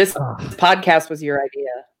 This podcast was your idea.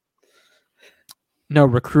 No,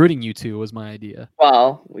 recruiting you two was my idea.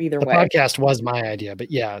 Well, either the way. The podcast was my idea, but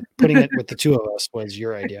yeah, putting it with the 2 of us was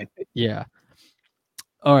your idea. Yeah.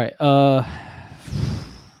 All right. I'm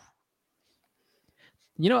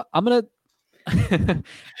going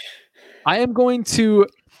to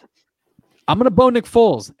bow Nick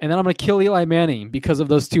Foles, and then I'm going to kill Eli Manning because of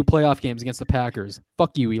those 2 playoff games against the Packers.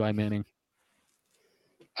 Fuck you, Eli Manning.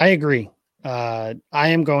 I agree. I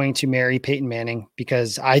am going to marry Peyton Manning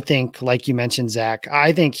because I think, like you mentioned, Zach,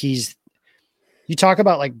 I think you talk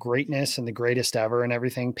about like greatness and the greatest ever and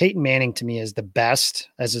everything. Peyton Manning to me is the best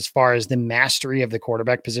as far as the mastery of the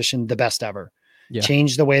quarterback position, the best ever. Yeah.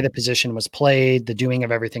 Changed the way the position was played, the doing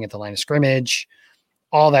of everything at the line of scrimmage,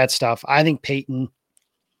 all that stuff. I think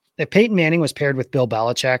if Peyton Manning was paired with Bill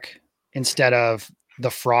Belichick instead of the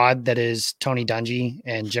fraud that is Tony Dungy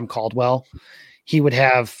and Jim Caldwell, he would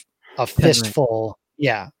have a fistful,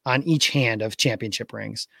 on each hand of championship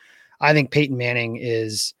rings. I think Peyton Manning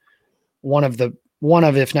is one of,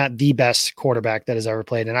 if not the best quarterback that has ever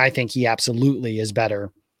played. And I think he absolutely is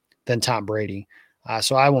better than Tom Brady.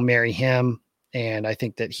 So I will marry him. And I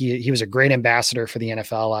think that he was a great ambassador for the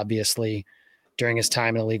NFL, obviously, during his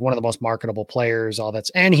time in the league, one of the most marketable players,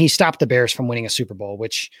 and he stopped the Bears from winning a Super Bowl,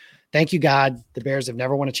 which, thank you God, the Bears have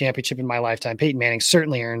never won a championship in my lifetime. Peyton Manning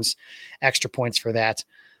certainly earns extra points for that.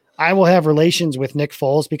 I will have relations with Nick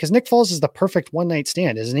Foles because Nick Foles is the perfect one-night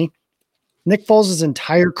stand, isn't he? Nick Foles'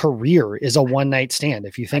 entire career is a one-night stand,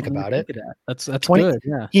 if you think about it. That's good.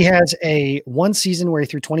 Yeah. He has one season where he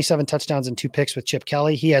threw 27 touchdowns and 2 picks with Chip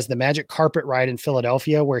Kelly. He has the magic carpet ride in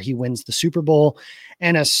Philadelphia where he wins the Super Bowl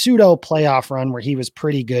and a pseudo playoff run where he was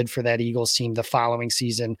pretty good for that Eagles team the following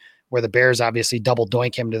season, where the Bears obviously double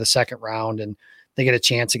doink him to the second round and they get a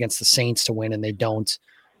chance against the Saints to win and they don't.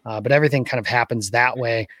 But everything kind of happens that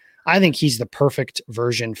way. I think he's the perfect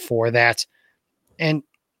version for that. And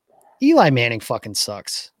Eli Manning fucking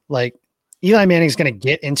sucks. Like, Eli Manning's going to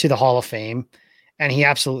get into the Hall of Fame, and he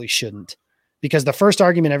absolutely shouldn't. Because the first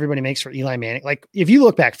argument everybody makes for Eli Manning, like, if you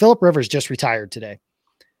look back, Phillip Rivers just retired today.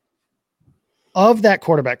 Of that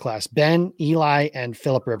quarterback class, Ben, Eli, and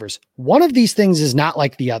Phillip Rivers, one of these things is not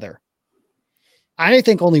like the other. I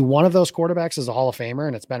think only one of those quarterbacks is a Hall of Famer,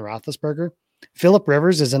 and it's Ben Roethlisberger. Phillip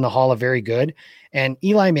Rivers is in the Hall of Very Good, and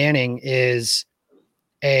Eli Manning is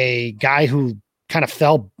a guy who kind of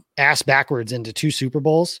fell ass backwards into 2 Super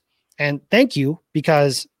Bowls. And thank you,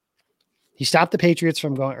 because he stopped the Patriots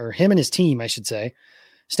from going, or him and his team, I should say,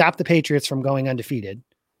 stopped the Patriots from going undefeated.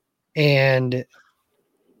 And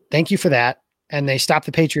thank you for that. And they stopped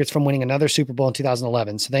the Patriots from winning another Super Bowl in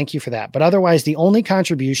 2011. So thank you for that. But otherwise, the only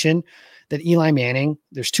contribution that Eli Manning,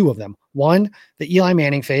 there's 2 of them. One, the Eli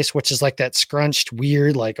Manning face, which is like that scrunched,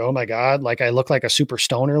 weird, like, oh my God, like I look like a super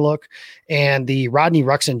stoner look. And the Rodney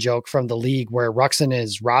Ruxin joke from the league where Ruxin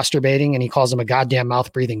is roster baiting and he calls him a goddamn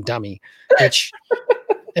mouth breathing dummy, which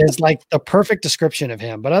is like the perfect description of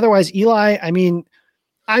him. But otherwise, Eli, I mean,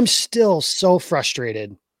 I'm still so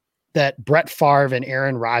frustrated that Brett Favre and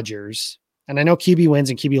Aaron Rodgers, and I know QB wins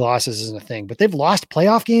and QB losses isn't a thing, but they've lost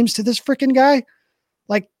playoff games to this freaking guy.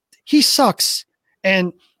 Like, he sucks.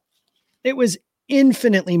 And it was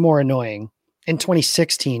infinitely more annoying in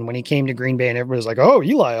 2016 when he came to Green Bay and everybody was like, oh,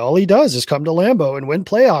 Eli, all he does is come to Lambeau and win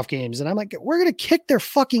playoff games. And I'm like, we're going to kick their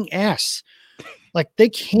fucking ass. Like, they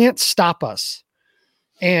can't stop us.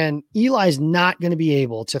 And Eli's not going to be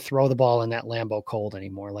able to throw the ball in that Lambeau cold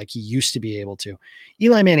anymore like he used to be able to.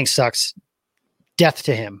 Eli Manning sucks. Death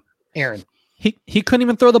to him. Aaron. He couldn't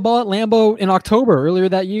even throw the ball at Lambeau in October earlier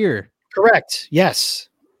that year. Correct. Yes.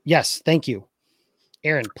 Thank you.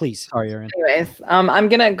 Aaron, please. Sorry, Aaron. Anyways, I'm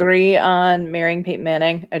gonna agree on marrying Peyton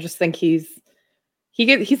Manning. I just think he's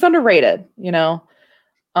underrated, you know.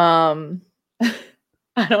 I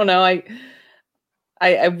don't know.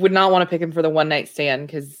 I would not want to pick him for the one night stand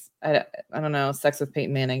because I don't know, sex with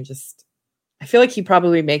Peyton Manning. Just I feel like he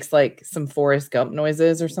probably makes like some Forrest Gump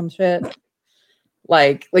noises or some shit.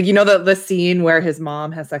 Like you know the scene where his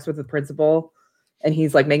mom has sex with the principal and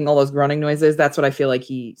he's like making all those grunting noises. That's what I feel like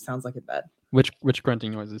he sounds like in bed. Which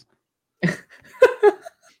grunting noises?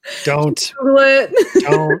 Don't.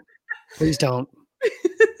 Don't. Please don't.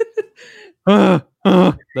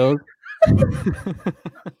 Those.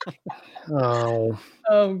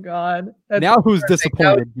 Oh God. Now who's perfect.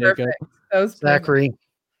 disappointed, Jacob? That was Zachary.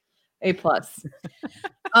 A+.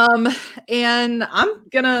 And I'm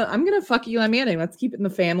gonna fuck Eli Manning. Let's keep it in the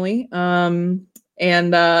family.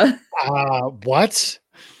 What?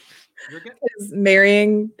 Is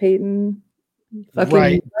marrying Peyton.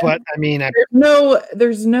 Right, but I mean,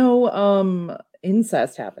 there's no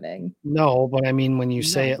incest happening. No, but I mean, when you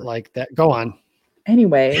say it like that, go on.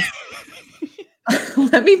 Anyway,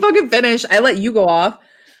 let me fucking finish. I let you go off.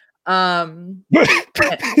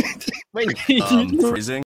 Wait,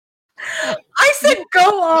 freezing. I said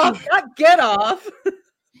go off, not get off.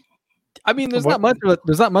 I mean, there's not much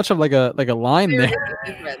of like a line there.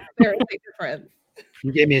 There is a difference.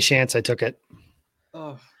 You gave me a chance. I took it.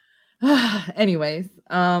 Oh. Anyways,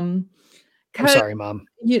 I'm sorry, Mom.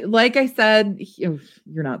 Like I said, you're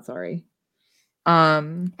not sorry.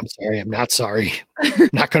 I'm sorry. I'm not sorry. I'm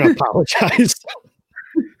not going to apologize.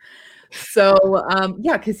 So,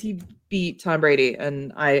 yeah, because he beat Tom Brady,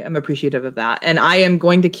 and I am appreciative of that. And I am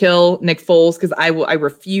going to kill Nick Foles because I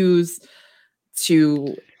refuse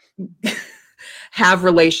to have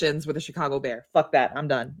relations with a Chicago Bear. Fuck that. I'm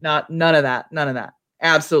done. None of that.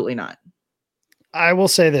 Absolutely not. I will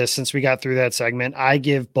say this, since we got through that segment, I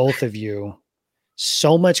give both of you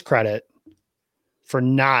so much credit for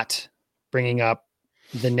not bringing up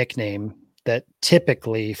the nickname that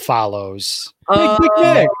typically follows.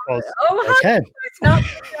 Okay. It's not.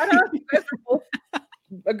 You guys are both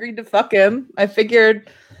agreed to fuck him. I figured.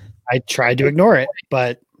 I tried to ignore it,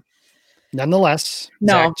 but nonetheless,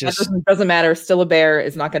 no, that doesn't matter. Still a Bear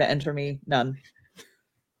is not going to enter me. None.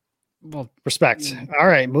 Well, respect. All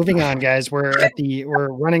right, moving on, guys. We're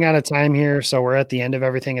running out of time here, so we're at the end of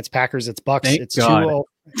everything. It's Packers, it's Bucks, it's 2-0.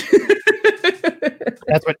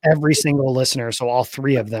 That's what every single listener, so all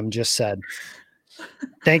three of them just said.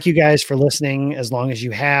 Thank you guys for listening as long as you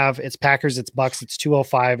have. It's Packers, it's Bucks, it's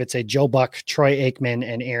 205. It's a Joe Buck, Troy Aikman,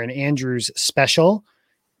 and Aaron Andrews special.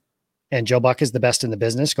 And Joe Buck is the best in the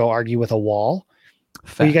business. Go argue with a wall.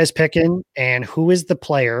 Who are you guys picking? And who is the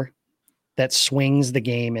player that swings the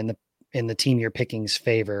game in the team you're picking's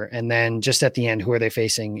favor? And then just at the end, who are they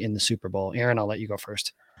facing in the Super Bowl? Aaron, I'll let you go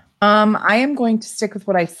first. I am going to stick with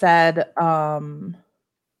what I said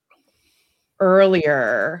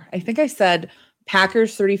earlier. I think I said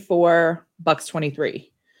Packers 34, Bucks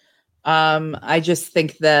 23. I just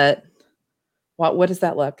think that what does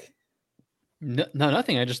that look? No,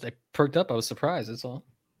 nothing. I perked up. I was surprised. That's all.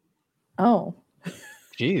 Oh,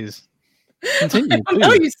 jeez. Continue.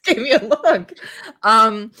 No, you just gave me a look.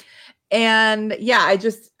 And yeah, I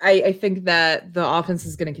think that the offense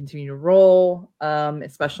is going to continue to roll,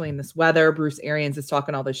 especially in this weather. Bruce Arians is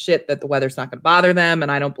talking all this shit that the weather's not going to bother them,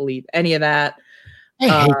 and I don't believe any of that.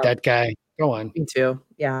 I hate that guy. Go on. Me too.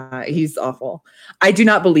 Yeah, he's awful. I do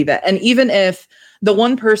not believe it. And even if the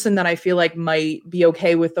one person that I feel like might be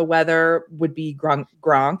okay with the weather would be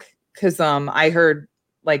Gronk, because I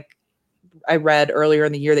read earlier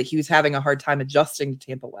in the year that he was having a hard time adjusting to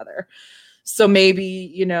Tampa weather. So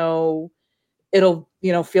maybe, it'll,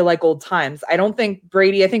 feel like old times. I think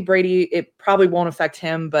Brady, it probably won't affect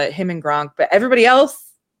him, but him and Gronk, but everybody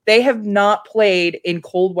else, they have not played in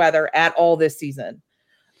cold weather at all this season.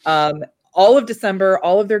 All of December,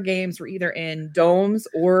 all of their games were either in domes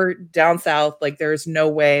or down south. Like there's no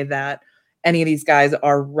way that any of these guys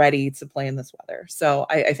are ready to play in this weather. So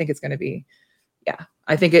I think it's going to be,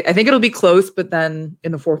 I think it'll be close, but then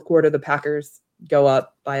in the fourth quarter, the Packers go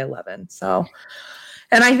up by 11. So,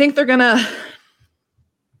 and I think they're going to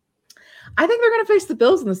face the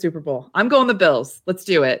Bills in the Super Bowl. I'm going the Bills. Let's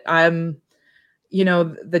do it.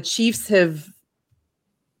 the Chiefs have,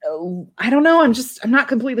 I don't know. I'm not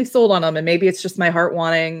completely sold on them. And maybe it's just my heart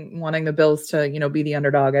wanting the Bills to, be the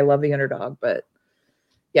underdog. I love the underdog, but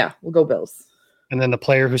yeah, we'll go Bills. And then the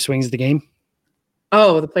player who swings the game.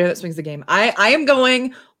 Oh, the player that swings the game. I am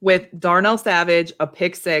going with Darnell Savage, a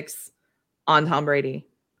pick 6 on Tom Brady.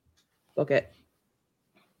 Book it.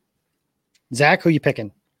 Zach, who you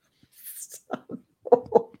picking?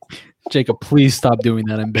 Jacob, please stop doing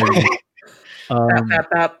that. I'm begging.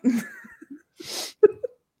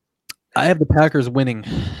 I have the Packers winning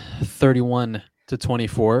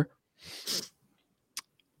 31-24.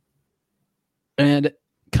 And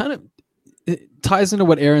kind of it ties into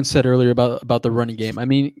what Aaron said earlier about the running game. I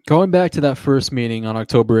mean, going back to that first meeting on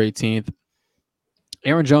October 18th,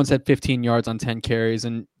 Aaron Jones had 15 yards on 10 carries.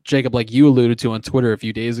 And Jacob, like you alluded to on Twitter a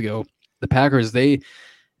few days ago, the Packers, they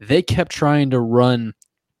kept trying to run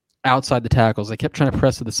outside the tackles. They kept trying to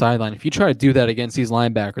press to the sideline. If you try to do that against these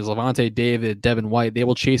linebackers, Levante David, Devin White, they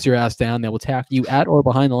will chase your ass down. They will tackle you at or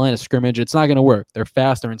behind the line of scrimmage. It's not going to work. They're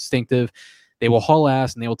fast. They're instinctive. They will haul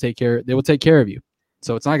ass and they will take care of you.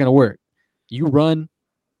 So it's not going to work. You run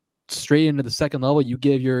straight into the second level. You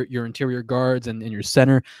give your interior guards and your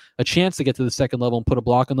center a chance to get to the second level and put a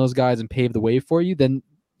block on those guys and pave the way for you. Then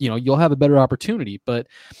you'll have a better opportunity. But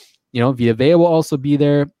Vita Vea will also be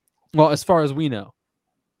there. Well, as far as we know,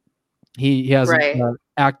 he hasn't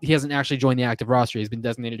he hasn't actually joined the active roster. He's been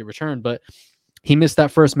designated to return, but he missed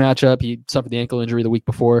that first matchup. He suffered the ankle injury the week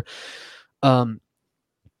before. But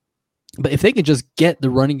if they can just get the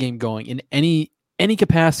running game going in any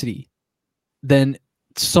capacity, then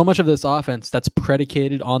so much of this offense that's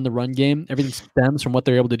predicated on the run game, everything stems from what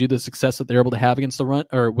they're able to do, the success that they're able to have against the run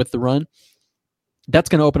or with the run. That's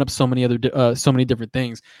going to open up so many different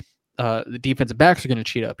things. The defensive backs are going to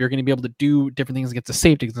cheat up. You're going to be able to do different things against the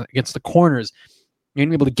safeties, against the corners. You're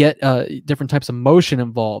going to be able to get different types of motion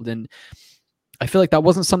involved. And I feel like that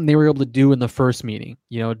wasn't something they were able to do in the first meeting,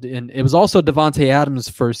 and it was also Devontae Adams'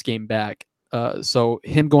 first game back. So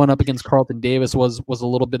him going up against Carlton Davis was a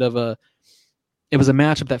little bit of a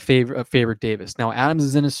matchup that favored Davis. Now Adams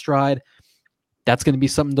is in his stride. That's going to be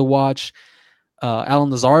something to watch. Allen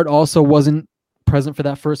Lazard also wasn't present for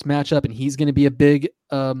that first matchup, and he's going to be a big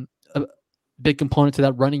component to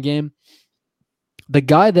that running game. The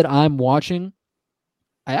guy that I'm watching,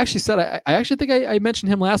 I actually think I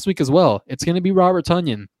mentioned him last week as well. It's going to be Robert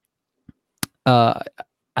Tonyan.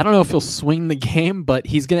 I don't know if he'll swing the game, but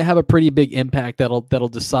he's going to have a pretty big impact that'll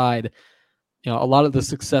decide, a lot of the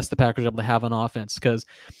success the Packers are able to have on offense. Because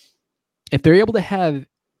if they're able to have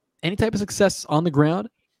any type of success on the ground,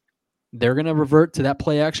 they're going to revert to that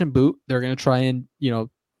play action boot. They're going to try and,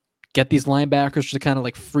 get these linebackers to kind of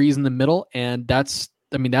like freeze in the middle. And that's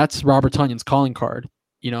Robert Tonyan's calling card.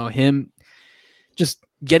 Him just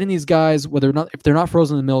getting these guys, if they're not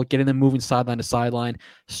frozen in the middle, getting them moving sideline to sideline,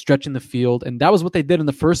 stretching the field. And that was what they did in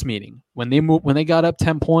the first meeting. When they got up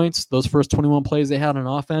 10 points, those first 21 plays they had on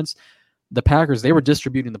offense, the Packers, they were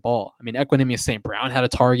distributing the ball. I mean, Equanimeous St. Brown had a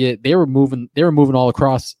target. They were moving all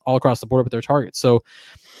across the board with their targets. So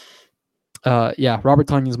Robert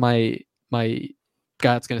Tonyan's my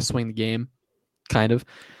guy that's going to swing the game, kind of.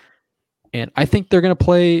 And I think they're going to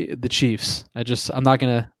play the Chiefs. I'm not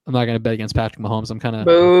going to bet against Patrick Mahomes. I'm kind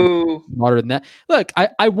of smarter than that. Look,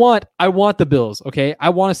 I want the Bills. Okay, I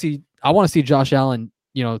want to see Josh Allen,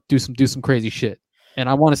 do some crazy shit, and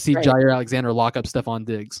I want to see Jair Alexander lock up Stephon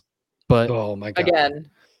Diggs. But oh my god, again,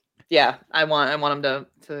 yeah, I want him to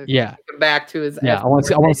come back to his. Yeah, I want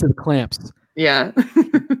to see the clamps. Yeah,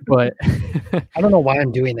 but I don't know why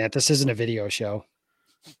I'm doing that. This isn't a video show.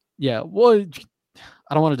 Yeah, well,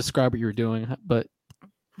 I don't want to describe what you were doing, but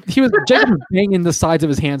Jacob was banging the sides of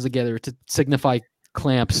his hands together to signify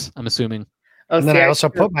clamps, I'm assuming. And then I also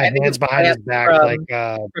put my hands behind his back like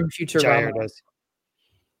from Futurama does.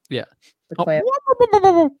 Yeah. The clamp.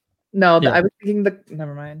 No, I was thinking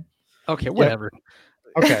never mind. Okay, whatever.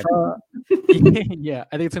 Okay. Yeah,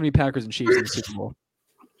 I think it's going to be Packers and Chiefs in the Super Bowl.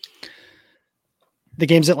 The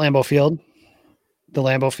game's at Lambeau Field. The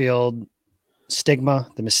Lambeau Field stigma,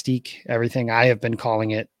 the mystique, everything. I have been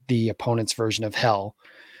calling it the opponent's version of hell.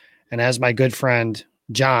 And as my good friend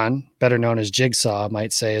John, better known as Jigsaw,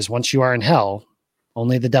 might say, is once you are in hell,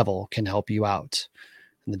 only the devil can help you out.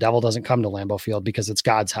 And the devil doesn't come to Lambeau Field because it's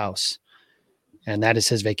God's house. And that is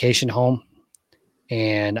his vacation home.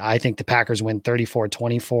 And I think the Packers win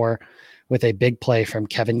 34-24 with a big play from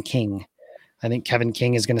Kevin King. I think Kevin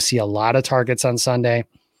King is going to see a lot of targets on Sunday.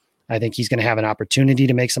 I think he's going to have an opportunity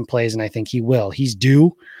to make some plays, and I think he will. He's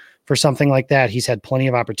due for something like that. He's had plenty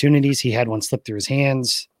of opportunities. He had one slip through his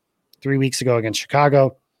hands 3 weeks ago against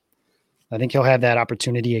Chicago. I think he'll have that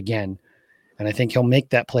opportunity again. And I think he'll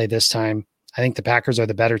make that play this time. I think the Packers are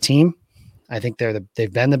the better team. I think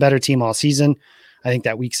they've been the better team all season. I think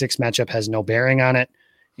that week 6 matchup has no bearing on it.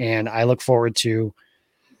 And I look forward to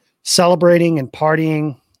celebrating and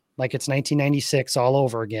partying like it's 1996 all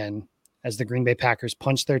over again as the Green Bay Packers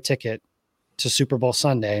punch their ticket to Super Bowl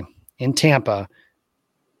Sunday in Tampa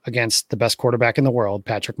against the best quarterback in the world,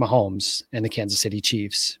 Patrick Mahomes, and the Kansas City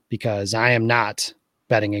Chiefs, because I am not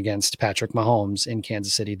betting against Patrick Mahomes in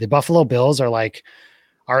Kansas City. The Buffalo Bills are like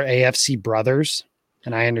our AFC brothers,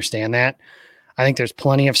 and I understand that. I think there's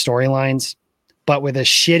plenty of storylines, but with as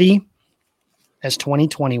shitty as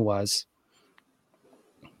 2020 was,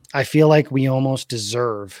 I feel like we almost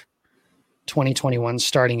deserve 2021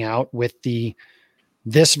 starting out with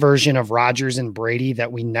this version of Rodgers and Brady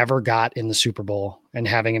that we never got in the Super Bowl, and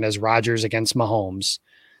having it as Rodgers against Mahomes.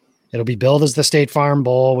 It'll be billed as the State Farm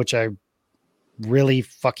Bowl, which I really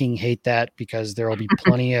fucking hate that, because there will be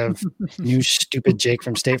plenty of new stupid Jake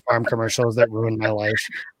from State Farm commercials that ruin my life.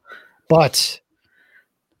 But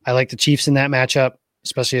I like the Chiefs in that matchup,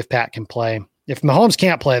 especially if Pat can play. If Mahomes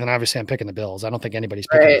can't play, then obviously I'm picking the Bills. I don't think anybody's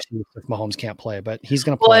picking the Chiefs if Mahomes can't play, but he's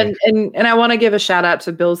going to play. And I want to give a shout out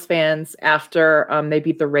to Bills fans after they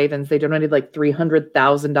beat the Ravens. They donated like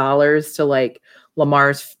 $300,000 to like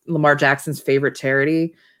Lamar Jackson's favorite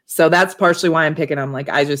charity. So that's partially why I'm picking them. Like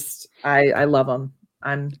I love them.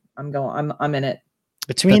 I'm in it.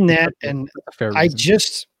 Between that and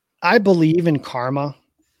I believe in karma.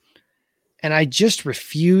 And I just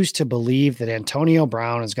refuse to believe that Antonio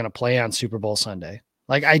Brown is going to play on Super Bowl Sunday.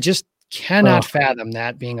 Like, I just cannot fathom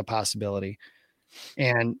that being a possibility.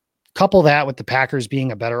 And couple that with the Packers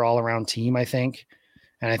being a better all-around team, I think.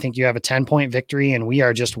 And I think you have a 10-point victory, and we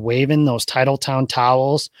are just waving those Titletown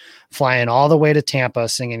towels, flying all the way to Tampa,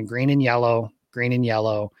 singing green and yellow, green and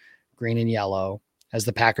yellow, green and yellow, as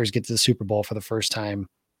the Packers get to the Super Bowl for the first time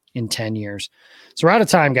in 10 years. So we're out of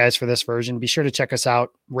time, guys, for this version. Be sure to check us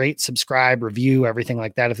out, rate, subscribe, review, everything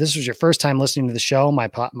like that. If this was your first time listening to the show, my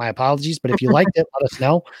apologies, but if you liked it, let us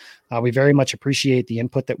know. We very much appreciate the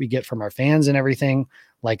input that we get from our fans and everything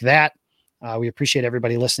like that. We appreciate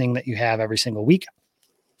everybody listening that you have every single week.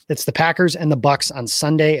 It's the Packers and the Bucks on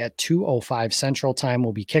Sunday at 2:05 Central Time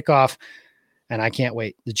will be kickoff. And I can't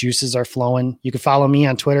wait. The juices are flowing. You can follow me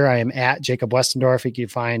on Twitter. I am at Jacob Westendorf. You can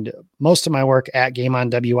find most of my work at Game On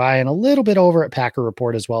WI and a little bit over at Packer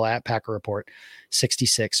Report as well, at Packer Report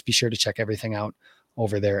 66. Be sure to check everything out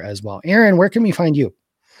over there as well. Aaron, where can we find you?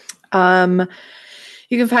 You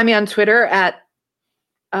can find me on Twitter at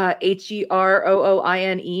HEROOINE,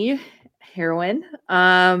 heroin.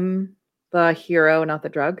 The hero, not the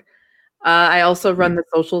drug. I also run the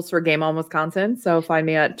socials for Game On Wisconsin. So find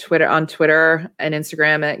me on Twitter and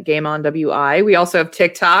Instagram at Game On WI. We also have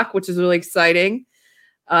TikTok, which is really exciting.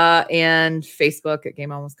 And Facebook at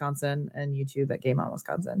Game On Wisconsin and YouTube at Game On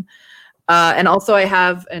Wisconsin. And also I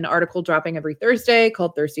have an article dropping every Thursday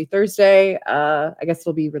called Thirsty Thursday. I guess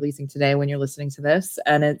it'll be releasing today when you're listening to this.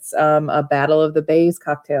 And it's a Battle of the Bays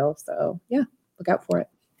cocktail. So yeah, look out for it.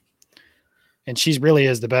 And she really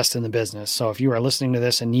is the best in the business. So if you are listening to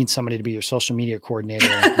this and need somebody to be your social media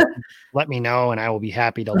coordinator, let me know, and I will be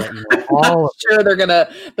happy to let you know all. I'm sure they're gonna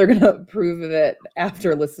approve of it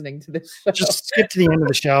after listening to this show. Just skip to the end of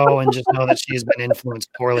the show and just know that she has been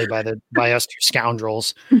influenced poorly by us two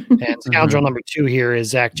scoundrels. And scoundrel number 2 here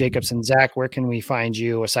is Zach Jacobson. Zach, where can we find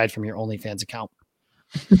you aside from your OnlyFans account?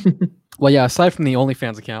 Well, yeah, aside from the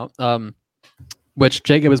OnlyFans account, which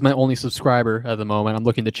Jacob is my only subscriber at the moment. I'm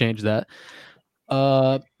looking to change that.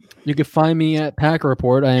 You can find me at Packer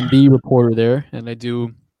Report. I am the reporter there, and I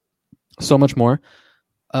do so much more.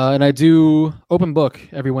 And I do open book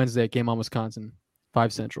every Wednesday at Game On Wisconsin,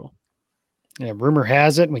 5 Central. Yeah, rumor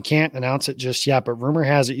has it, and we can't announce it just yet, but rumor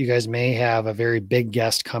has it you guys may have a very big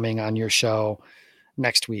guest coming on your show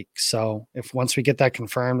next week. So once we get that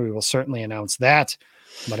confirmed, we will certainly announce that.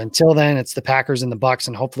 But until then, it's the Packers and the Bucks,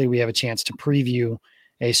 and hopefully we have a chance to preview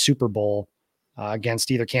a Super Bowl against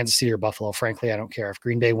either Kansas City or Buffalo. Frankly, I don't care. If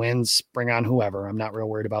Green Bay wins, bring on whoever. I'm not real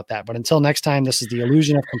worried about that. But until next time, this is the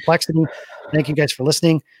Illusion of Complexity. Thank you guys for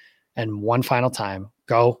listening. And one final time,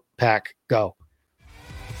 go Pack, go.